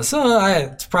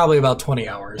 It's probably about 20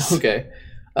 hours. Okay.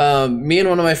 Me and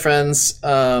one of my friends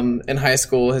in high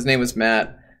school, his name was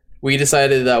Matt, we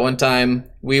decided that one time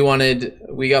we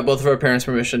got both of our parents'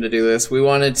 permission to do this. We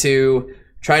wanted to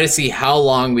try to see how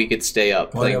long we could stay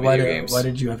up playing video games. Why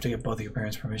did you have to get both of your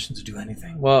parents' permission to do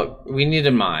anything? Well, we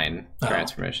needed mine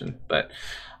parents' permission, but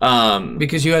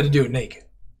because you had to do it naked.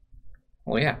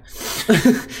 Well, yeah.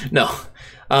 No.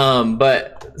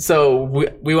 But so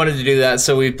we wanted to do that,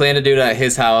 so we planned to do it at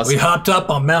his house. We hopped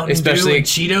up on Mountain Dew and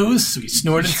Cheetos. We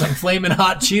snorted some flaming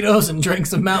hot Cheetos and drank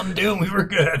some Mountain Dew, and we were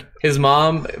good. His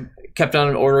mom kept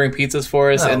on ordering pizzas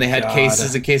for us, Oh, and they had God.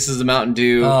 cases and cases of Mountain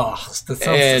Dew. Oh, that sounds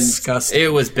and disgusting. it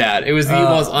was bad. It was the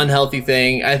most unhealthy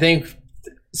thing. I think.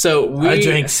 So I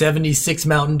drank 76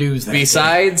 Mountain Dews that day.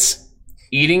 besides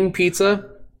eating pizza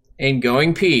and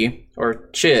going pee or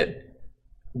shit,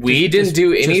 we didn't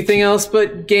do anything else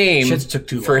but game Shits took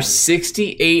too for long.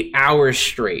 68 hours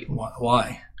straight.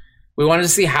 Why? We wanted to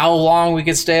see how long we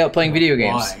could stay up playing video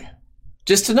games. Why?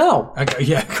 Just to know. Okay,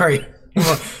 yeah, great.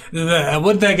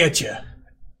 What'd that get you?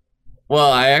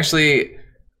 Well,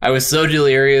 I was so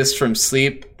delirious from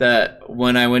sleep that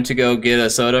when I went to go get a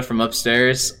soda from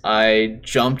upstairs, I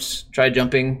tried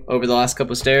jumping over the last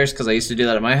couple of stairs because I used to do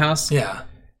that at my house. Yeah.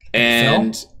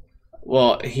 And,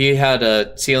 well, he had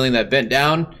a ceiling that bent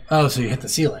down. Oh, so you hit the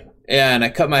ceiling. Yeah, and I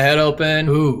cut my head open.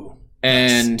 Ooh.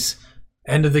 And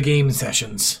End of the game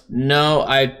sessions. no,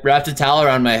 I wrapped a towel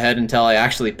around my head until I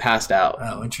actually passed out.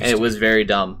 Oh, interesting. It was very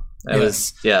dumb. It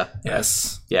was,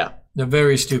 Yes. yeah. They're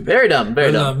very stupid. Very dumb,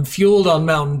 very dumb. Fueled on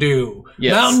Mountain Dew.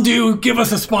 Yes. Mountain Dew, give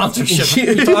us a sponsorship.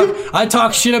 I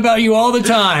talk shit about you all the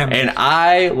time. And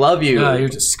I love you. You're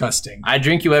disgusting. I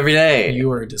drink you every day. You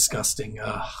are disgusting.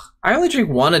 Ugh. I only drink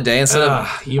one a day instead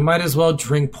of... You might as well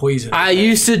drink poison. I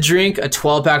used to drink a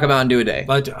 12-pack of Mountain Dew a day.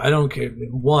 But I don't care.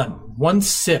 One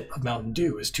sip of Mountain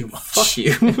Dew is too much. Fuck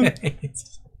you.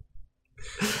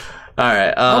 All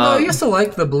right. Although I used to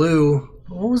like the blue.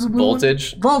 What was the blue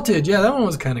Voltage. one? Voltage, yeah, that one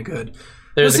was kind of good.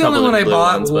 There's That's a the only couple one I of blue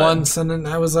bought ones, but once, and then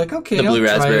I was like, okay, the blue I'll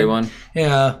try raspberry it. one.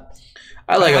 Yeah.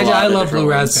 I like a lot I of the love different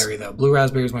blue ones. raspberry, though. Blue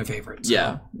raspberry is my favorite. So.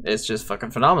 Yeah, it's just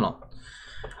fucking phenomenal.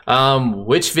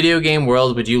 Which video game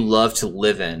world would you love to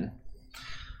live in?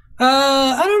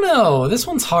 I don't know. This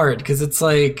one's hard because it's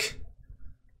like...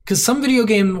 Because some video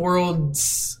game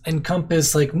worlds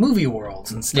encompass like movie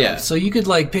worlds and stuff. Yeah. So you could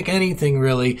like pick anything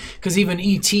really. Because even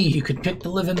E.T., you could pick to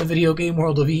live in the video game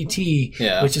world of E.T.,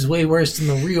 Yeah. which is way worse than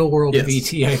the real world of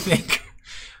Yes. E.T., I think.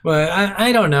 But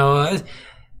I don't know.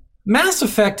 Mass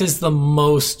Effect is the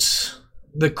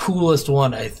coolest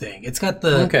one, I think. It's got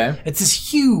it's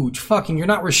this huge fucking, you're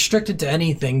not restricted to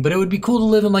anything, but it would be cool to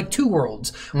live in like two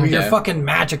worlds where you're fucking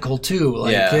magical too.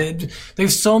 Like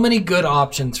there's so many good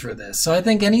options for this. So I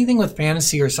think anything with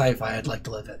fantasy or sci-fi I'd like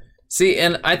to live in. See,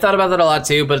 and I thought about that a lot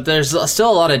too, but there's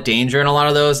still a lot of danger in a lot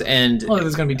of those. And, Oh,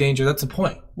 there's going to be danger. That's the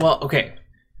point. well, okay.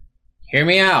 Hear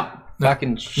me out.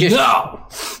 Fucking shit. No!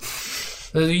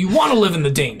 You want to live in the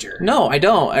danger. No, I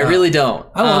don't. I really don't.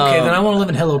 Oh, okay, then I want to live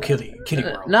in Hello Kitty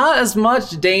World. Not as much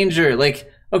danger. Like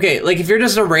if you're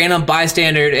just a random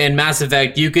bystander in Mass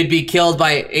Effect, you could be killed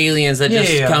by aliens that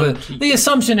just come. But the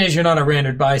assumption is you're not a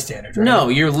random bystander, right? No,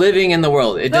 you're living in the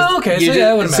world. It just, okay, you so just-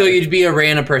 yeah, it wouldn't so matter. you'd be a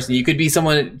random person. You could be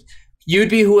someone. You'd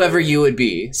be whoever you would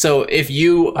be. So if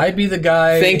you I'd be the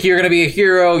guy... think you're going to be a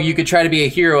hero, you could try to be a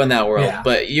hero in that world. Yeah.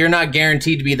 But you're not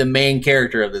guaranteed to be the main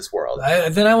character of this world.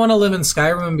 Then I want to live in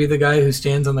Skyrim and be the guy who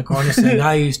stands on the corner saying,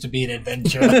 I used to be an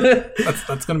adventurer. That's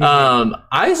going to be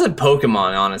I said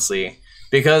Pokemon, honestly,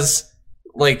 because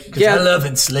I love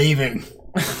enslaving.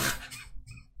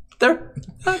 they're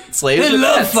not slaves. I They're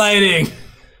love pets. fighting.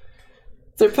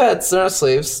 They're pets. They're not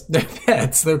slaves. They're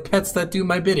pets. They're pets that do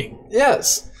my bidding.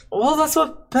 Yes. Well, that's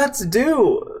what pets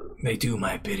do. They do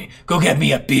my bidding. Go get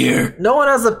me a beer. No one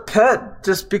has a pet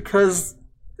just because,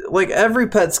 every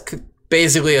pet's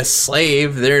basically a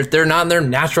slave. They're not in their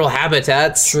natural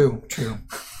habitats. True.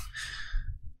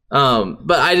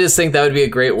 But I just think that would be a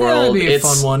great world. That'd be a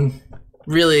It's fun one.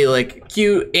 really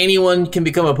cute. Anyone can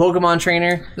become a Pokemon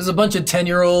trainer. There's a bunch of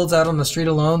 10-year-olds out on the street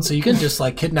alone, so you can just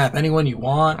kidnap anyone you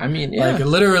want. I mean, yeah.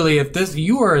 Literally, if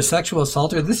you are a sexual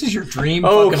assaulter, this is your dream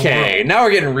fucking world. Okay, now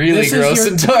we're getting really gross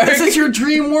and dark. This is your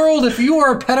dream world. If you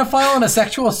are a pedophile and a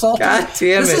sexual assaulter, God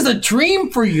damn this it. is a dream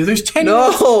for you. There's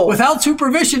 10-year-olds without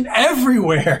supervision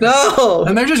everywhere. No,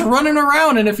 And they're just running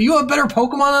around, and if you have better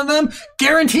Pokemon than them,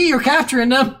 guarantee you're capturing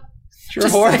them. you're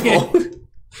Just horrible.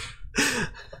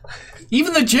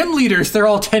 Even the gym leaders, they're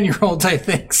all 10-year-olds, I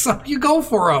think. So you go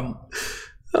for them.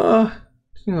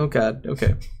 Oh God.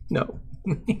 Okay. No.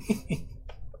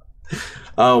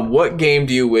 What game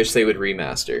do you wish they would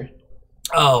remaster?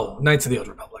 Oh, Knights of the Old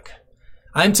Republic.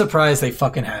 I'm surprised they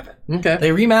fucking haven't. Okay. They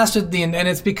remastered and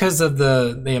it's because of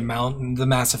the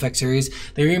Mass Effect series.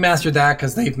 They remastered that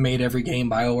because they've made every game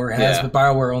BioWare has, Yeah. but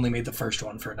BioWare only made the first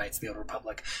one for Knights of the Old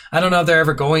Republic. I don't know if they're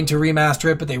ever going to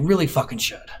remaster it, but they really fucking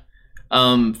should.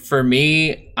 For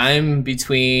me, I'm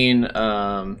between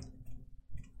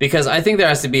because I think there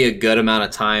has to be a good amount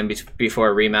of time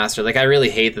before a remaster. I really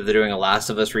hate that they're doing a Last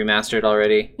of Us remastered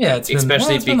already. Yeah, it's been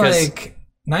because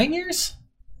 9 years.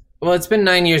 well, it's been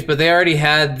 9 years, but they already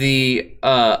had the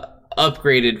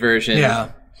upgraded version.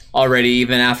 Yeah. Already,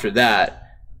 even after that.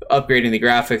 upgrading the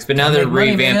graphics, but now they're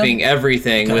make money, revamping man.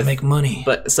 everything Gotta with make money.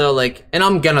 But so like, and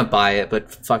I'm gonna buy it,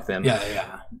 but fuck them. Yeah.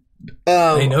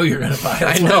 They know you're gonna buy it.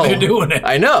 That's I know why they're doing it.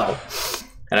 I know,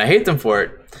 and I hate them for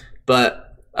it.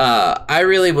 But I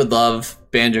really would love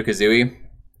Banjo-Kazooie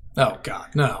Oh God,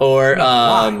 no. or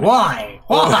Why?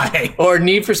 or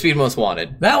Need for Speed Most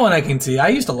Wanted. That one I can see. I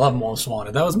used to love Most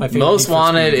Wanted. That was my favorite. Most Need for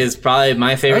Wanted Speed. is probably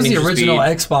my That favorite. was the Need for original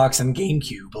Speed. Xbox and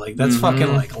GameCube. Like that's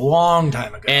fucking like a long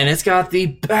time ago. And it's got the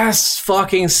best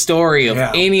fucking story of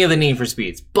Yeah. any of the Need for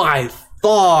Speeds by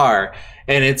far,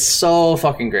 and it's so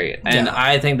fucking great. And Yeah.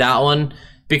 I think that one,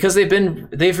 because they've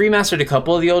remastered a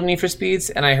couple of the old Need for Speeds,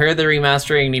 and I heard they're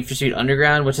remastering Need for Speed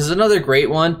Underground, which is another great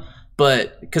one.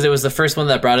 But because it was the first one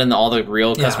that brought in all the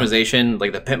real customization,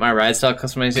 like the Pit My Ride style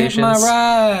customizations. Pit My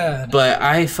Ride. But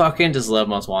I fucking just love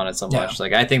Most Wanted so Yeah. much.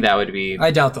 Like I think that would be. I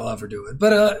doubt they'll ever do it.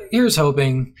 But here's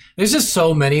hoping. There's just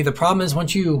so many. The problem is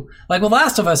once you like with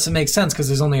Last of Us, it makes sense because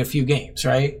there's only a few games,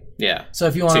 right? Yeah. So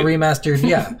if you want to Two.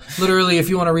 remaster, literally, if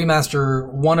you want to remaster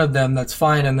one of them, that's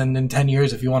fine. And then in 10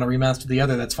 years, if you want to remaster the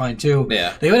other, that's fine too.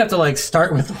 Yeah. They would have to like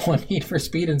start with one Need for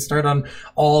Speed and start on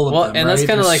all of them. And that's right?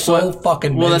 kind of There's like so what.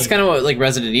 fucking. Well, many. that's kind of what like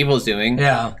Resident Evil's doing.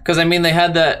 Yeah. Because I mean, they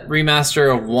had that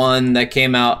remaster of 1 that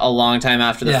came out a long time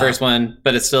after the Yeah. first one,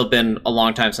 but it's still been a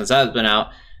long time since that's been out.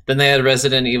 Then they had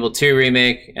Resident Evil 2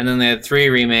 remake, and then they had 3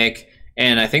 remake,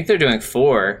 and I think they're doing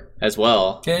 4 as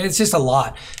well. It's just a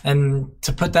lot, and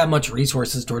to put that much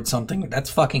resources towards something, that's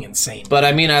fucking insane. But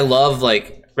I mean, I love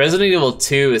like Resident Evil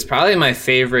 2 is probably my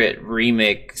favorite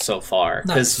remake so far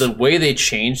because Nice. the way they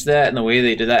changed that and the way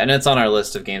they did that, and it's on our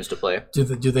list of games to play. Do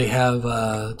they have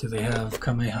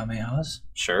Kamehamehas?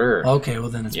 Sure. Okay, well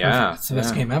then it's perfect. It's the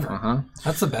best game ever. Uh-huh.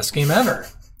 That's the best game ever.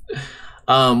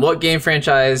 What game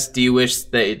franchise do you wish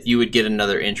that you would get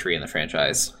another entry in the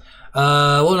franchise?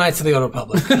 Well, Knights of the Old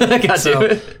Republic. Got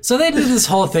you. So they did this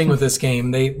whole thing with this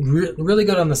game. They really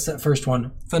good on the first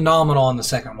one, phenomenal on the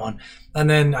second one, and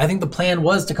then I think the plan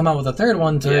was to come out with a third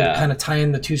one to Yeah. kind of tie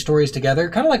in the two stories together,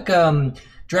 kind of like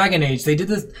Dragon Age. They did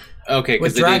this Okay, because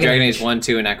with they did Dragon Dragon Age. Age 1,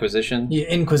 2, and Acquisition.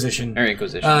 Inquisition. Or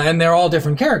Inquisition. And they're all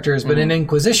different characters, but in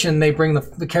Inquisition, they bring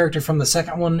the character from the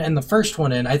second one and the first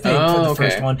one in, I think, for the okay.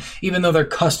 first one. Even though they're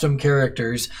custom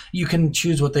characters, you can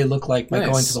choose what they look like by Nice.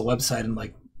 going to the website and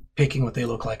like picking what they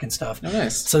look like and stuff. Oh,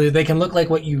 nice. So they can look like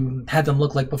what you had them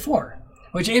look like before.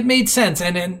 Which it made sense,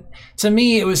 and to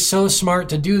me, it was so smart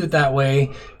to do it that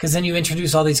way, because then you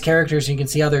introduce all these characters and you can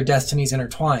see how their destinies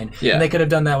intertwine. Yeah. And they could have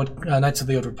done that with Knights of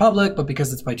the Old Republic, but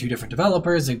because it's by two different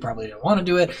developers, they probably didn't want to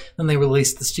do it. Then they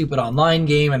released the stupid online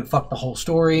game and fucked the whole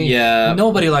story. Yeah.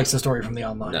 Nobody likes the story from the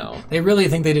online. No. They really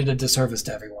think they did a disservice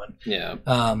to everyone. Yeah.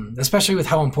 Especially with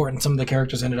how important some of the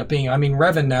characters ended up being. I mean,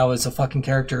 Revan now is a fucking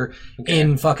character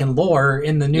in fucking lore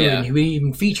in the new, Yeah. and he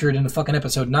even featured in the fucking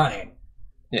episode 9.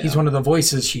 Yeah. He's one of the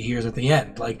voices she hears at the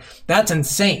end. Like, that's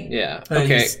insane. Yeah. That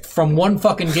Okay. he's from one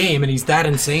fucking game and he's that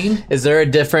insane? Is there a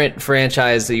different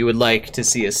franchise that you would like to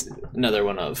see another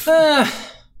one of?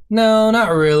 No,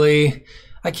 not really.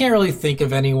 I can't really think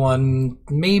of anyone.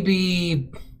 Maybe,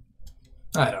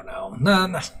 I don't know. No,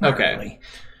 not Okay. really.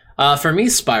 For me,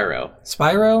 Spyro.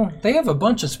 Spyro? They have a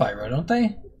bunch of Spyro, don't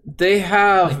they? They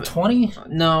have... Like 20?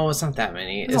 No, it's not that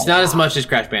many. It's a not as lot. much as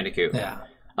Crash Bandicoot. Yeah.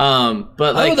 But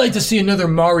I like... would like to see another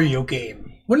Mario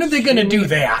game. When are they going to do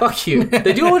that? Fuck you.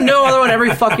 They do no other one every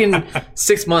fucking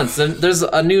 6 months. And there's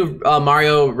a new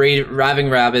Mario Raving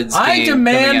Rabbids I game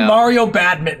demand coming out. Mario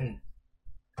Badminton.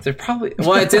 They're probably...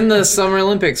 Well, it's in the Summer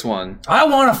Olympics one. I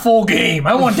want a full game.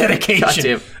 I want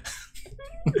dedication.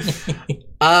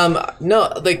 Goddamn.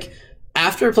 No, like,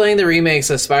 after playing the remakes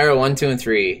of Spyro 1, 2, and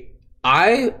 3...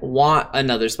 I want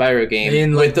another Spyro game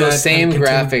In, like, with those that same kind of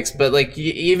graphics, but like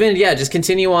just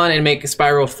continue on and make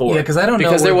Spyro 4. Yeah, because I don't know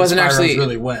because where there wasn't the Spyros actually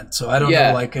really went, so I don't Yeah.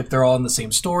 know like if they're all in the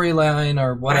same storyline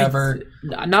or whatever.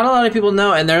 Not a lot of people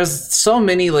know, and there's so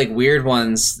many like weird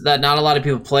ones that not a lot of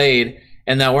people played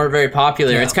and that weren't very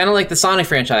popular. Yeah. It's kind of like the Sonic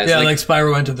franchise. Yeah, like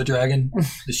Spyro Enter the Dragon,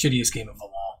 the shittiest game of them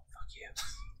all.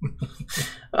 Fuck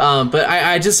you. But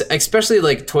I just, especially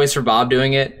like Toys for Bob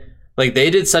doing it. Like, they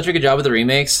did such a good job with the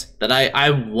remakes that I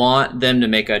want them to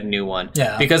make a new one.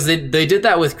 Yeah. Because they did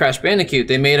that with Crash Bandicoot.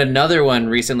 They made another one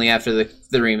recently after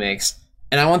the remakes.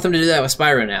 And I want them to do that with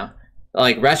Spyro now.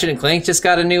 Like, Ratchet and Clank just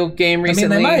got a new game I mean,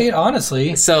 recently. they might,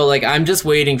 honestly. So, like, I'm just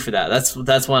waiting for that.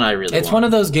 That's one I really It's want. one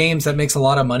of those games that makes a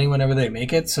lot of money whenever they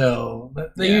make it, so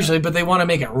they Yeah. usually, but they want to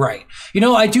make it right. You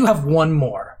know, I do have one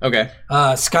more. Okay.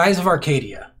 Skies of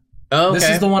Arcadia. Oh, okay. This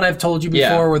is the one I've told you before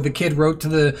Yeah. where the kid wrote to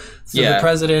the Yeah.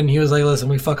 president and he was like, listen,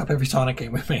 we fuck up every Sonic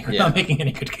game we make. We're Yeah. not making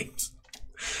any good games.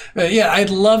 Yeah, I'd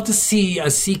love to see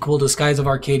a sequel to Skies of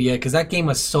Arcadia because that game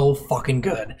was so fucking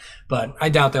good. But I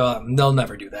doubt they'll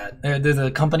never do that.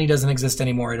 The company doesn't exist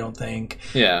anymore, I don't think.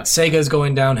 Yeah. Sega's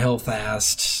going downhill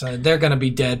fast. They're going to be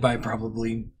dead by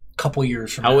probably a couple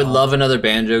years from now. I would love another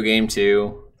Banjo game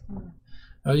too.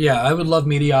 Yeah, I would love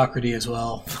Mediocrity as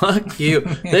well. Fuck you.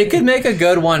 They could make a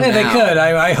good one. Yeah, they now. could.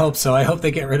 I hope so. I hope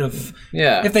they get rid of.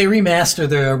 Yeah. If they remaster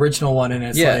the original one and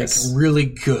it's like really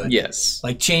good. Yes.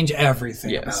 Like change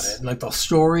everything about it. Like the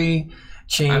story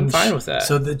change. I'm fine with that.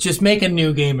 So just make a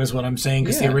new game is what I'm saying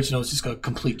because the Yeah. original is just a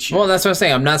complete shit. Well, that's what I'm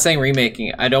saying. I'm not saying remaking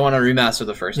it. I don't want to remaster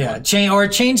the first yeah,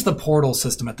 one. change the portal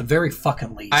system at the very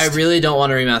fucking least. I really don't want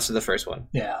to remaster the first one.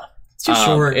 Yeah. It's too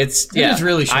short. It is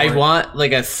really short. I want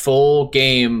like a full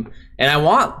game. And I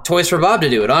want Toys for Bob to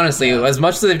do it, honestly. As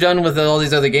much as they've done with all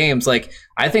these other games, like,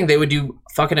 I think they would do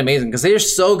fucking amazing. Because they are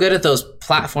so good at those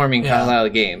platforming kind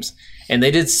of games. And they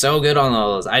did so good on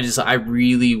all those. I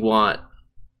really want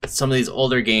some of these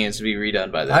older games to be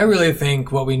redone by them. I really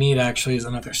think what we need, actually, is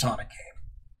another Sonic game.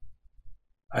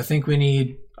 I think we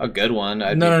need... A good one.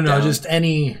 No, just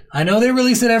any... I know they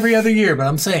release it every other year, but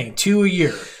I'm saying 2 a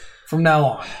year from now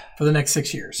on for the next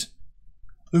 6 years.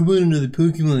 I want another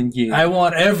Pokemon game. I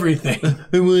want everything.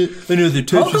 I want another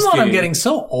Tetris Pokemon, game. I'm getting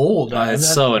so old.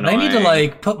 It's so annoying. They need to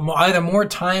like put either more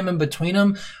time in between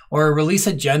them or release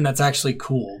a gen that's actually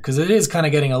cool because it is kind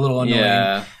of getting a little annoying.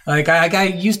 Yeah. Like I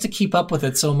used to keep up with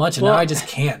it so much, and now I just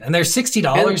can't. And they're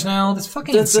 $60 now. That's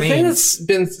fucking insane. The thing that's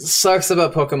been sucks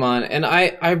about Pokemon, and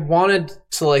I wanted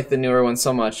to like the newer ones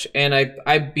so much, and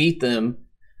I beat them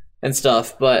and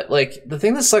stuff, but like the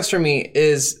thing that sucks for me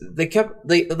is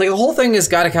the whole thing is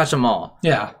gotta catch them all.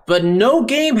 Yeah, but no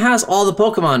game has all the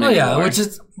Pokemon anymore. Yeah, which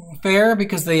is fair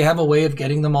because they have a way of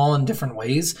getting them all in different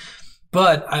ways.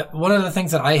 But one of the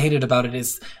things that I hated about it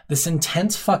is this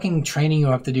intense fucking training you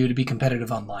have to do to be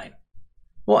competitive online.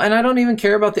 Well, and I don't even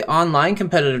care about the online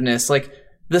competitiveness. Like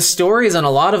the stories on a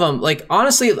lot of them. Like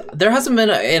honestly, there hasn't been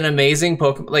an amazing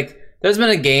Pokemon. Like there's been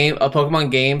a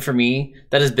Pokemon game for me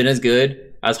that has been as good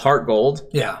as Heart Gold.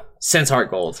 Yeah. Since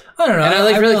Heart Gold. I don't know. And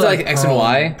I really like X and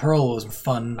Y. Pearl was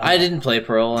fun. I didn't play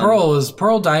Pearl.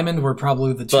 Pearl Diamond were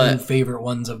probably the two favorite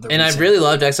ones of the And I really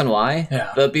loved X and Y.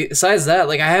 Yeah. But besides that,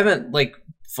 like I haven't like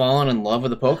fallen in love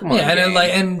with the Pokemon. Yeah, game.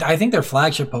 and I think their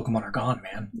flagship Pokemon are gone,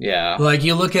 man. Yeah. Like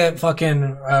you look at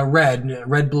fucking red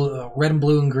and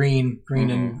blue and green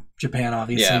in Japan,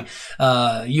 obviously.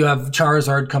 Yeah. You have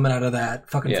Charizard coming out of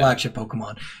that fucking flagship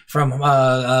Pokemon from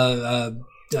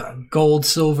Gold,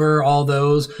 Silver, all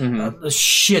those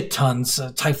shit tons.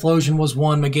 Typhlosion was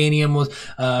one. Meganium was.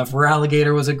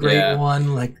 Feraligatr was a great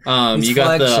one. Like you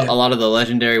got a lot of the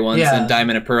legendary ones in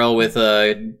Diamond and Pearl with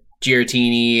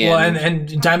Giratina.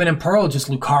 And Diamond and Pearl, just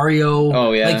Lucario.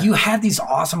 Oh yeah, like you had these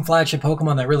awesome flagship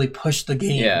Pokemon that really pushed the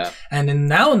game. Yeah, and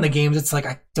now in the games, it's like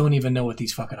I don't even know what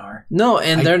these fucking are. No,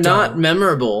 and they're not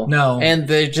memorable. No, and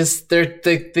they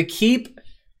keep.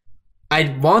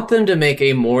 I want them to make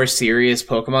a more serious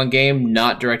Pokemon game,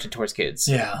 not directed towards kids.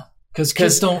 Yeah. Because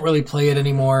kids don't really play it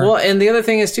anymore. Well, and the other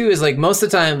thing is, too, is like most of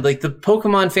the time, like the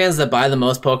Pokemon fans that buy the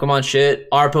most Pokemon shit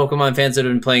are Pokemon fans that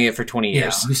have been playing it for 20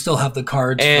 years. Yeah, we still have the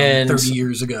cards from 30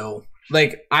 years ago.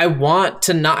 Like, I want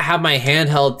to not have my hand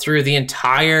held through the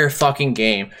entire fucking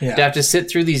game. Yeah. To have to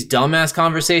sit through these dumbass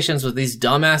conversations with these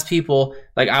dumbass people.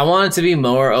 Like, I want it to be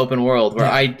more open world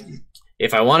where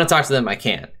if I want to talk to them, I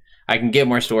can. I can get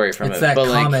more story from it. It's that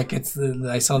comic. Like,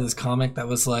 I saw this comic that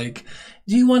was like,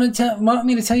 do you want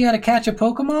me to tell you how to catch a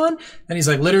Pokemon? And he's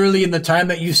like, literally in the time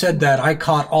that you said that, I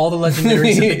caught all the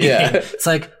legendaries in the game. It's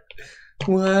like,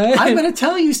 what? I'm going to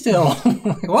tell you still.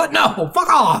 What? No, fuck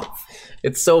off.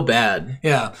 It's so bad.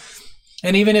 Yeah.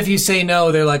 And even if you say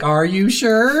no, they're like, are you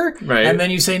sure? Right. And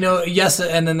then you say no, yes,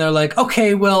 and then they're like,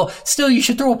 okay, well, still you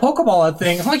should throw a Pokeball at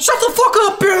thing. I'm like, shut the fuck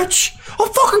up, bitch! I'll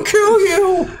fucking kill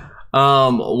you!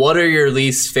 What are your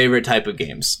least favorite type of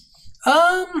games?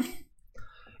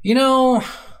 You know,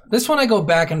 this one I go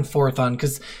back and forth on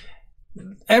because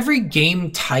every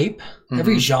game type,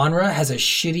 every genre has a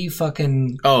shitty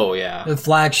fucking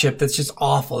flagship that's just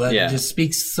awful. That just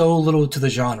speaks so little to the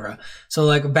genre. So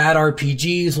like bad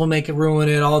RPGs will make it ruin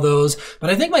it, all those. But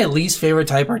I think my least favorite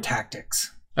type are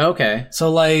tactics. Okay.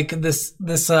 So like this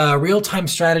real-time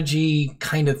strategy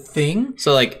kind of thing.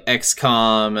 So like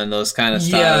XCOM and those kind of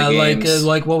style of games.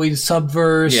 like what we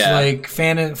Subverse, like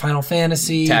Final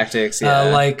Fantasy. Tactics,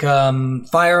 like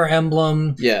Fire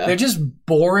Emblem. Yeah. They're just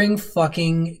boring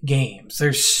fucking games.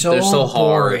 They're so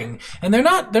boring. Hard. And they're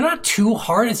not too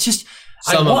hard. It's just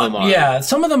some of them are. Yeah,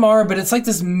 some of them are, but it's like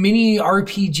this mini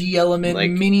RPG element,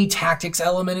 mini tactics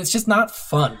element. It's just not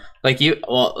fun. Like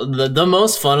the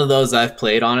most fun of those I've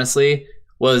played, honestly,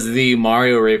 was the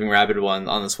Mario Raving Rabbit one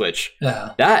on the Switch.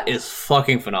 Yeah. That is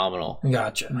fucking phenomenal.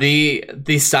 Gotcha.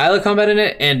 The style of combat in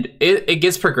it, and it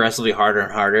gets progressively harder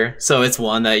and harder. So it's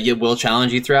one that it will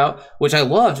challenge you throughout, which I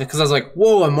loved because I was like,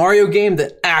 whoa, a Mario game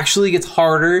that actually gets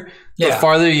harder the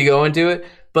farther you go into it.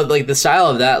 But like the style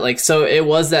of that, like, so it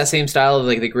was that same style of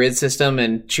like the grid system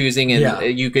and choosing,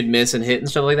 and you could miss and hit and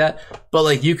stuff like that. But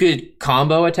like you could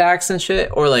combo attacks and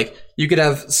shit, or like you could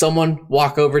have someone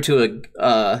walk over to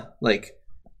a like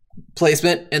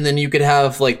placement, and then you could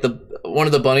have like one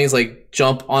of the bunnies like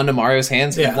jump onto Mario's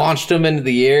hands, launched him into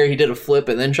the air. He did a flip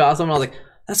and then shot him. I was like,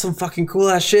 that's some fucking cool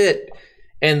ass shit.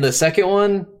 And the second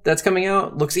one that's coming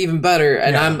out looks even better,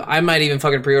 and I might even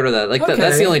fucking pre-order that. Like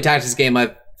that's the only tactics game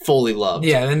I've fully loved.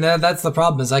 Yeah, and that's the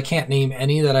problem is I can't name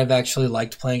any that I've actually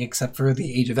liked playing except for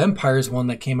the Age of Empires one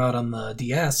that came out on the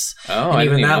DS. Oh, I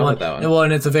didn't even know about that one. Well,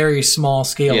 and it's a very small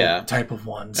scale type of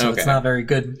one, so it's not very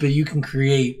good. But you can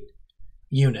create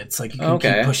units, like you can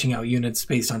keep pushing out units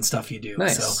based on stuff you do.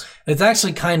 Nice. So it's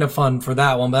actually kind of fun for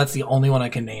that one, but that's the only one I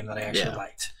can name that I actually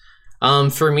liked.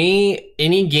 For me,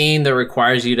 any game that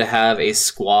requires you to have a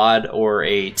squad or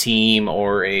a team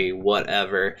or a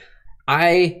whatever,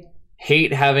 I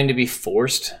hate having to be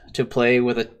forced to play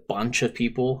with a bunch of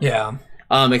people. Yeah.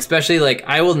 Especially like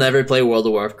I will never play World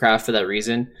of Warcraft for that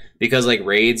reason, because like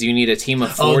raids you need a team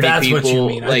of 40 people. Oh, that's what you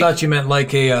mean. Like, I thought you meant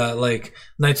like a like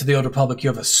Knights of the Old Republic. You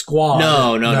have a squad.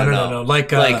 No.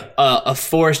 Like a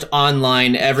forced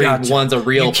online. Everyone's a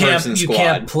real person squad. You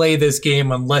can't play this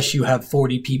game unless you have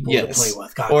 40 people to play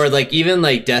with. Gotcha. Or like even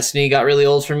like Destiny got really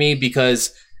old for me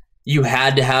because you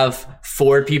had to have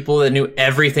 4 people that knew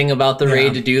everything about the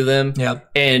raid to do them. Yep.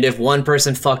 And if one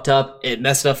person fucked up, it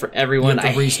messed up for everyone. I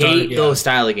hate those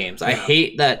style of games. I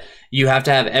hate that you have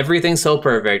to have everything so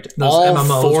perfect. Those all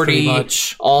MMOs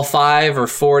 40, all 5 or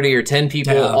 40 or 10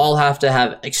 people all have to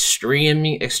have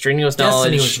extraneous knowledge.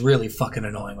 Destiny was really fucking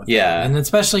annoying with that. And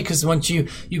especially because once you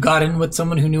got in with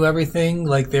someone who knew everything,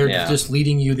 like they're just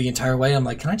leading you the entire way. I'm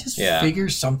like, can I just figure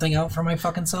something out for my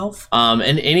fucking self?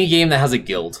 And any game that has a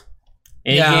guild.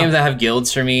 Any games that have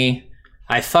guilds for me,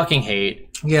 I fucking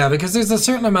hate. Yeah, because there's a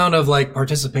certain amount of like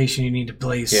participation you need to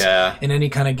place in any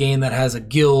kind of game that has a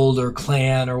guild or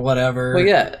clan or whatever. Well,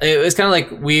 yeah, it was kind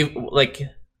of like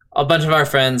a bunch of our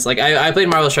friends. Like I played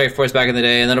Marvel Strike Force back in the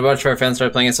day, and then a bunch of our friends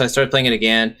started playing it, so I started playing it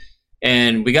again,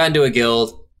 and we got into a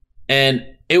guild, and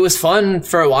it was fun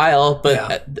for a while.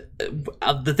 But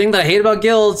the thing that I hate about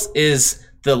guilds is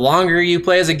the longer you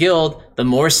play as a guild, the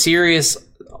more serious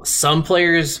some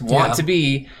players want to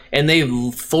be, and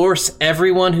they force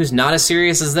everyone who's not as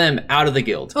serious as them out of the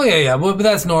guild. Oh yeah. Well, but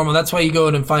that's normal. That's why you go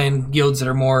in and find guilds that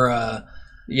are more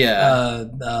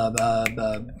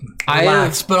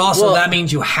relaxed. But also that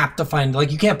means you have to find,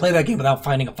 like, you can't play that game without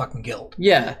finding a fucking guild.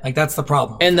 Yeah, like that's the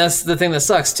problem. And that's the thing that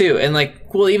sucks too. And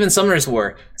like, well, even Summoners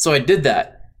War. So I did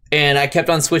that. And I kept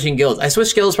on switching guilds. I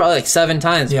switched guilds probably like 7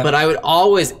 times, but I would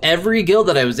always, every guild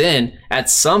that I was in, at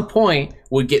some point,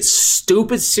 would get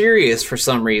stupid serious for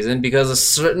some reason, because a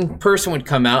certain person would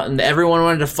come out and everyone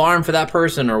wanted to farm for that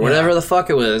person or whatever the fuck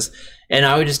it was. And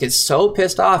I would just get so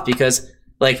pissed off because,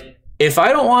 like, if I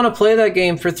don't want to play that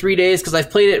game for 3 days because I've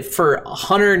played it for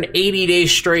 180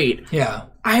 days straight,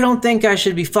 I don't think I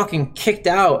should be fucking kicked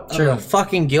out of a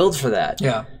fucking guild for that.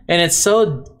 Yeah. And it's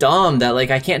so dumb that,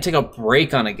 like, I can't take a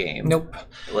break on a game. Nope.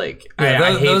 Like,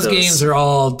 I hate those games are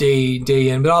all day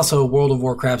in, but also World of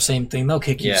Warcraft, same thing. They'll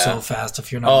kick you so fast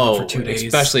if you're not on for 2 days.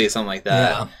 Especially something like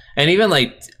that. Yeah. And even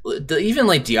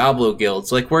like Diablo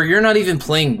guilds, like where you're not even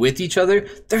playing with each other,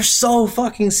 they're so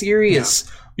fucking serious.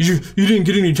 Yeah. You didn't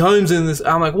get any times in this.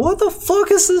 I'm like, what the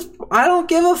fuck is this? I don't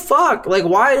give a fuck. Like,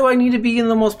 why do I need to be in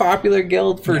the most popular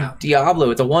guild for Diablo?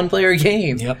 It's a 1-player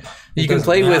game. Yep. You can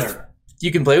play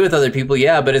with other people,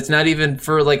 but it's not even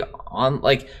for like on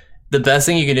like the best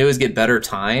thing you can do is get better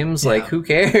times. Like, who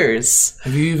cares?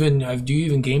 Do you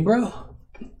even game, bro?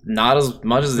 Not as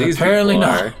much as these apparently people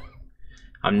not. are.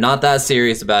 I'm not that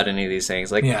serious about any of these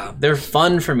things. Like, they're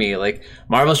fun for me. Like,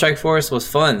 Marvel Strike Force was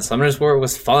fun. Summoners War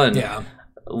was fun. Yeah.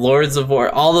 Lords of War,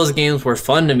 all those games were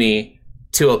fun to me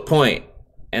to a point.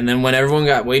 And then when everyone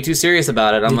got way too serious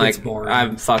about it, I'm like,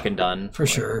 I'm fucking done. For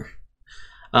sure.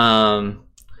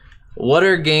 What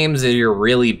are games that you're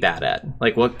really bad at?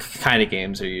 Like, what kind of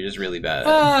games are you just really bad at?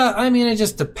 I mean, it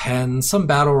just depends. Some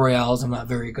battle royales I'm not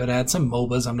very good at. Some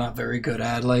MOBAs I'm not very good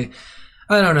at. Like,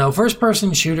 I don't know.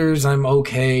 First-person shooters, I'm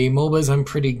okay. MOBAs, I'm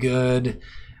pretty good.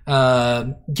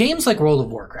 Games like World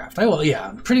of Warcraft.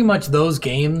 Pretty much those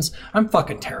games, I'm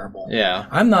fucking terrible. Yeah.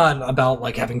 I'm not about,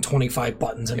 like, having 25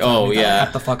 buttons in front of me that I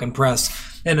have to fucking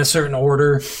press. in a certain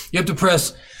order. You have to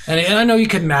press, and I know you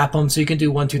can map them, so you can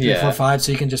do 1, 2, 3, 4, 5,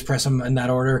 so you can just press them in that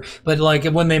order. But like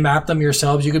when they map them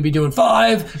yourselves, you could be doing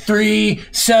 5, 3,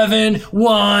 7,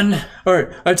 1. All right,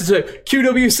 I have to say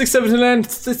QW 6, 7, 9,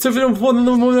 7, 1.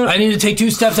 I need to take 2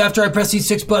 steps after I press these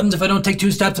 6 buttons. If I don't take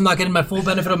 2 steps, I'm not getting my full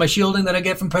benefit of my shielding that I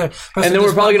get from pressing. And then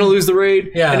we're probably going to lose the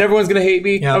raid. Yeah. And everyone's going to hate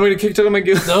me. Yeah. I'm going to kick to my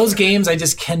guild. Those games I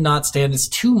just cannot stand. It's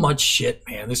too much shit,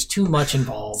 man. There's too much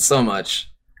involved. So much.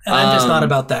 And I'm just not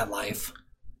about that life.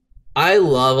 I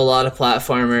love a lot of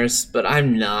platformers, but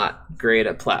I'm not great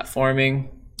at platforming.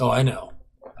 Oh, I know.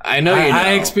 I know you know. I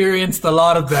experienced a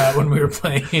lot of that when we were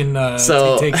playing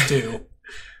So- It Takes Two.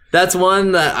 That's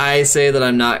one that I say that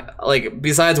I'm not, like,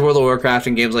 besides World of Warcraft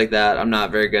and games like that, I'm not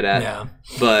very good at. Yeah.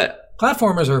 But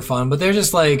Platformers are fun, but they're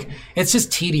just like, it's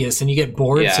just tedious and you get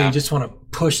bored, so Yeah. you just want to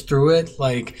push through it.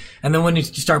 Like, and then when you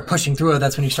start pushing through it,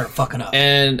 that's when you start fucking up.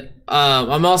 And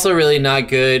I'm also really not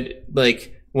good,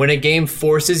 like, when a game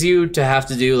forces you to have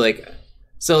to do, like,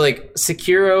 so, like,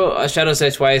 Sekiro, Shadows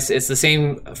Die Twice, it's the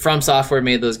same, From Software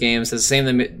made those games, it's the same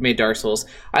that made Dark Souls.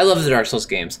 I love the Dark Souls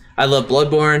games. I love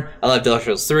Bloodborne, I love Dark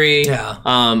Souls 3. Yeah.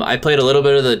 I played a little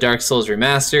bit of the Dark Souls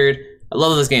Remastered. I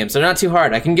love those games. They're not too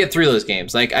hard. I can get through those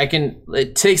games. Like,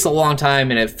 it takes a long time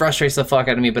and it frustrates the fuck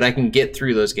out of me, but I can get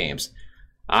through those games.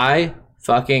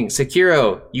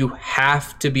 Sekiro, you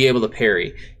have to be able to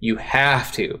parry. You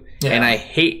have to. Yeah. And I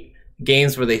hate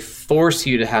games where they force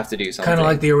you to have to do something. Kind of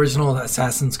like the original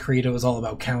Assassin's Creed, it was all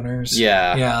about counters.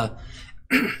 Yeah. Yeah.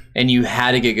 And you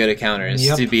had to get good at counters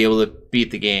Yep. to be able to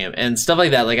beat the game and stuff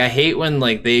like that. Like, I hate when,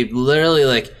 like, they literally,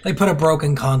 like, They put a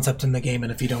broken concept in the game,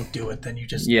 and if you don't do it, then you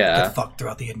just Yeah. get fucked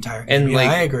throughout the entire game. And, Yeah, like,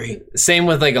 I agree. same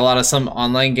with, like, a lot of some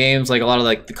online games, like a lot of,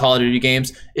 like, the Call of Duty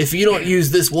games. If you don't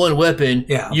use this one weapon,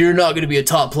 Yeah. you're not going to be a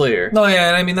top player. No, yeah,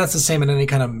 and I mean, that's the same in any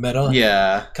kind of meta.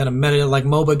 Yeah. Kind of meta, like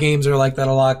MOBA games are like that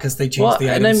a lot because they change Well, the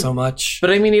and items I'm- so much.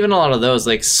 But I mean, even a lot of those,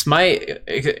 like Smite,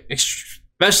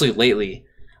 especially lately,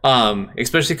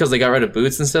 especially because they got rid of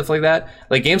boots and stuff like that.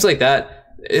 Like, games like that,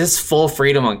 it's full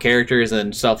freedom on characters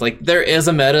and stuff. Like, there is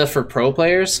a meta for pro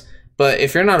players, but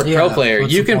if you're not a pro Yeah, player,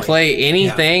 what's you the can point? play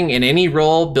anything in any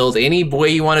role, build any way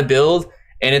you want to build,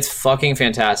 and it's fucking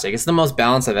fantastic. It's the most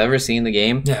balanced I've ever seen the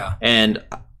game. Yeah. And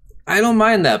I don't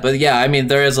mind that. But yeah, I mean,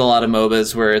 there is a lot of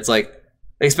MOBAs where it's like,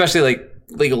 especially like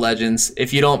League of Legends,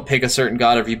 if you don't pick a certain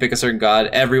god, or if you pick a certain god,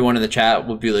 everyone in the chat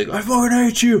will be like, I fucking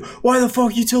hate you. Why the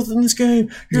fuck you tilted in this game?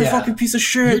 You're Yeah. a fucking piece of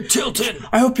shit. tilted.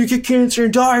 I hope you get cancer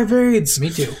and die of AIDS.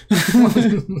 Me too.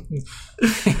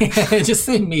 Just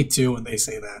say me too when they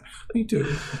say that. Me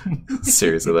too.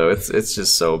 Seriously though, it's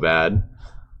just so bad.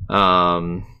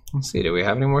 Let's see, do we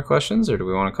have any more questions, or do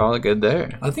we want to call it good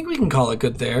there? I think we can call it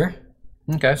good there.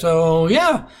 Okay. So,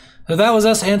 yeah. So that was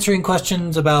us answering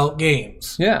questions about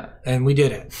games. Yeah. And we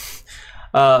did it.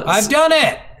 I've done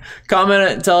it! Comment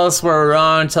it, tell us where we're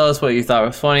wrong, tell us what you thought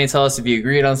was funny, tell us if you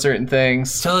agreed on certain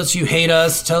things. Tell us you hate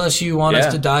us. Tell us you want Yeah.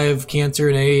 us to die of cancer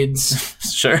and AIDS.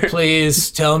 Sure.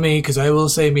 Please tell me, because I will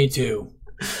say me too.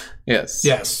 Yes.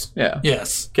 Yes. Yeah.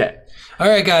 Yes. Okay. All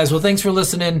right, guys. Well, thanks for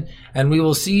listening, and we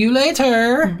will see you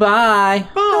later. Bye.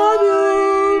 Bye.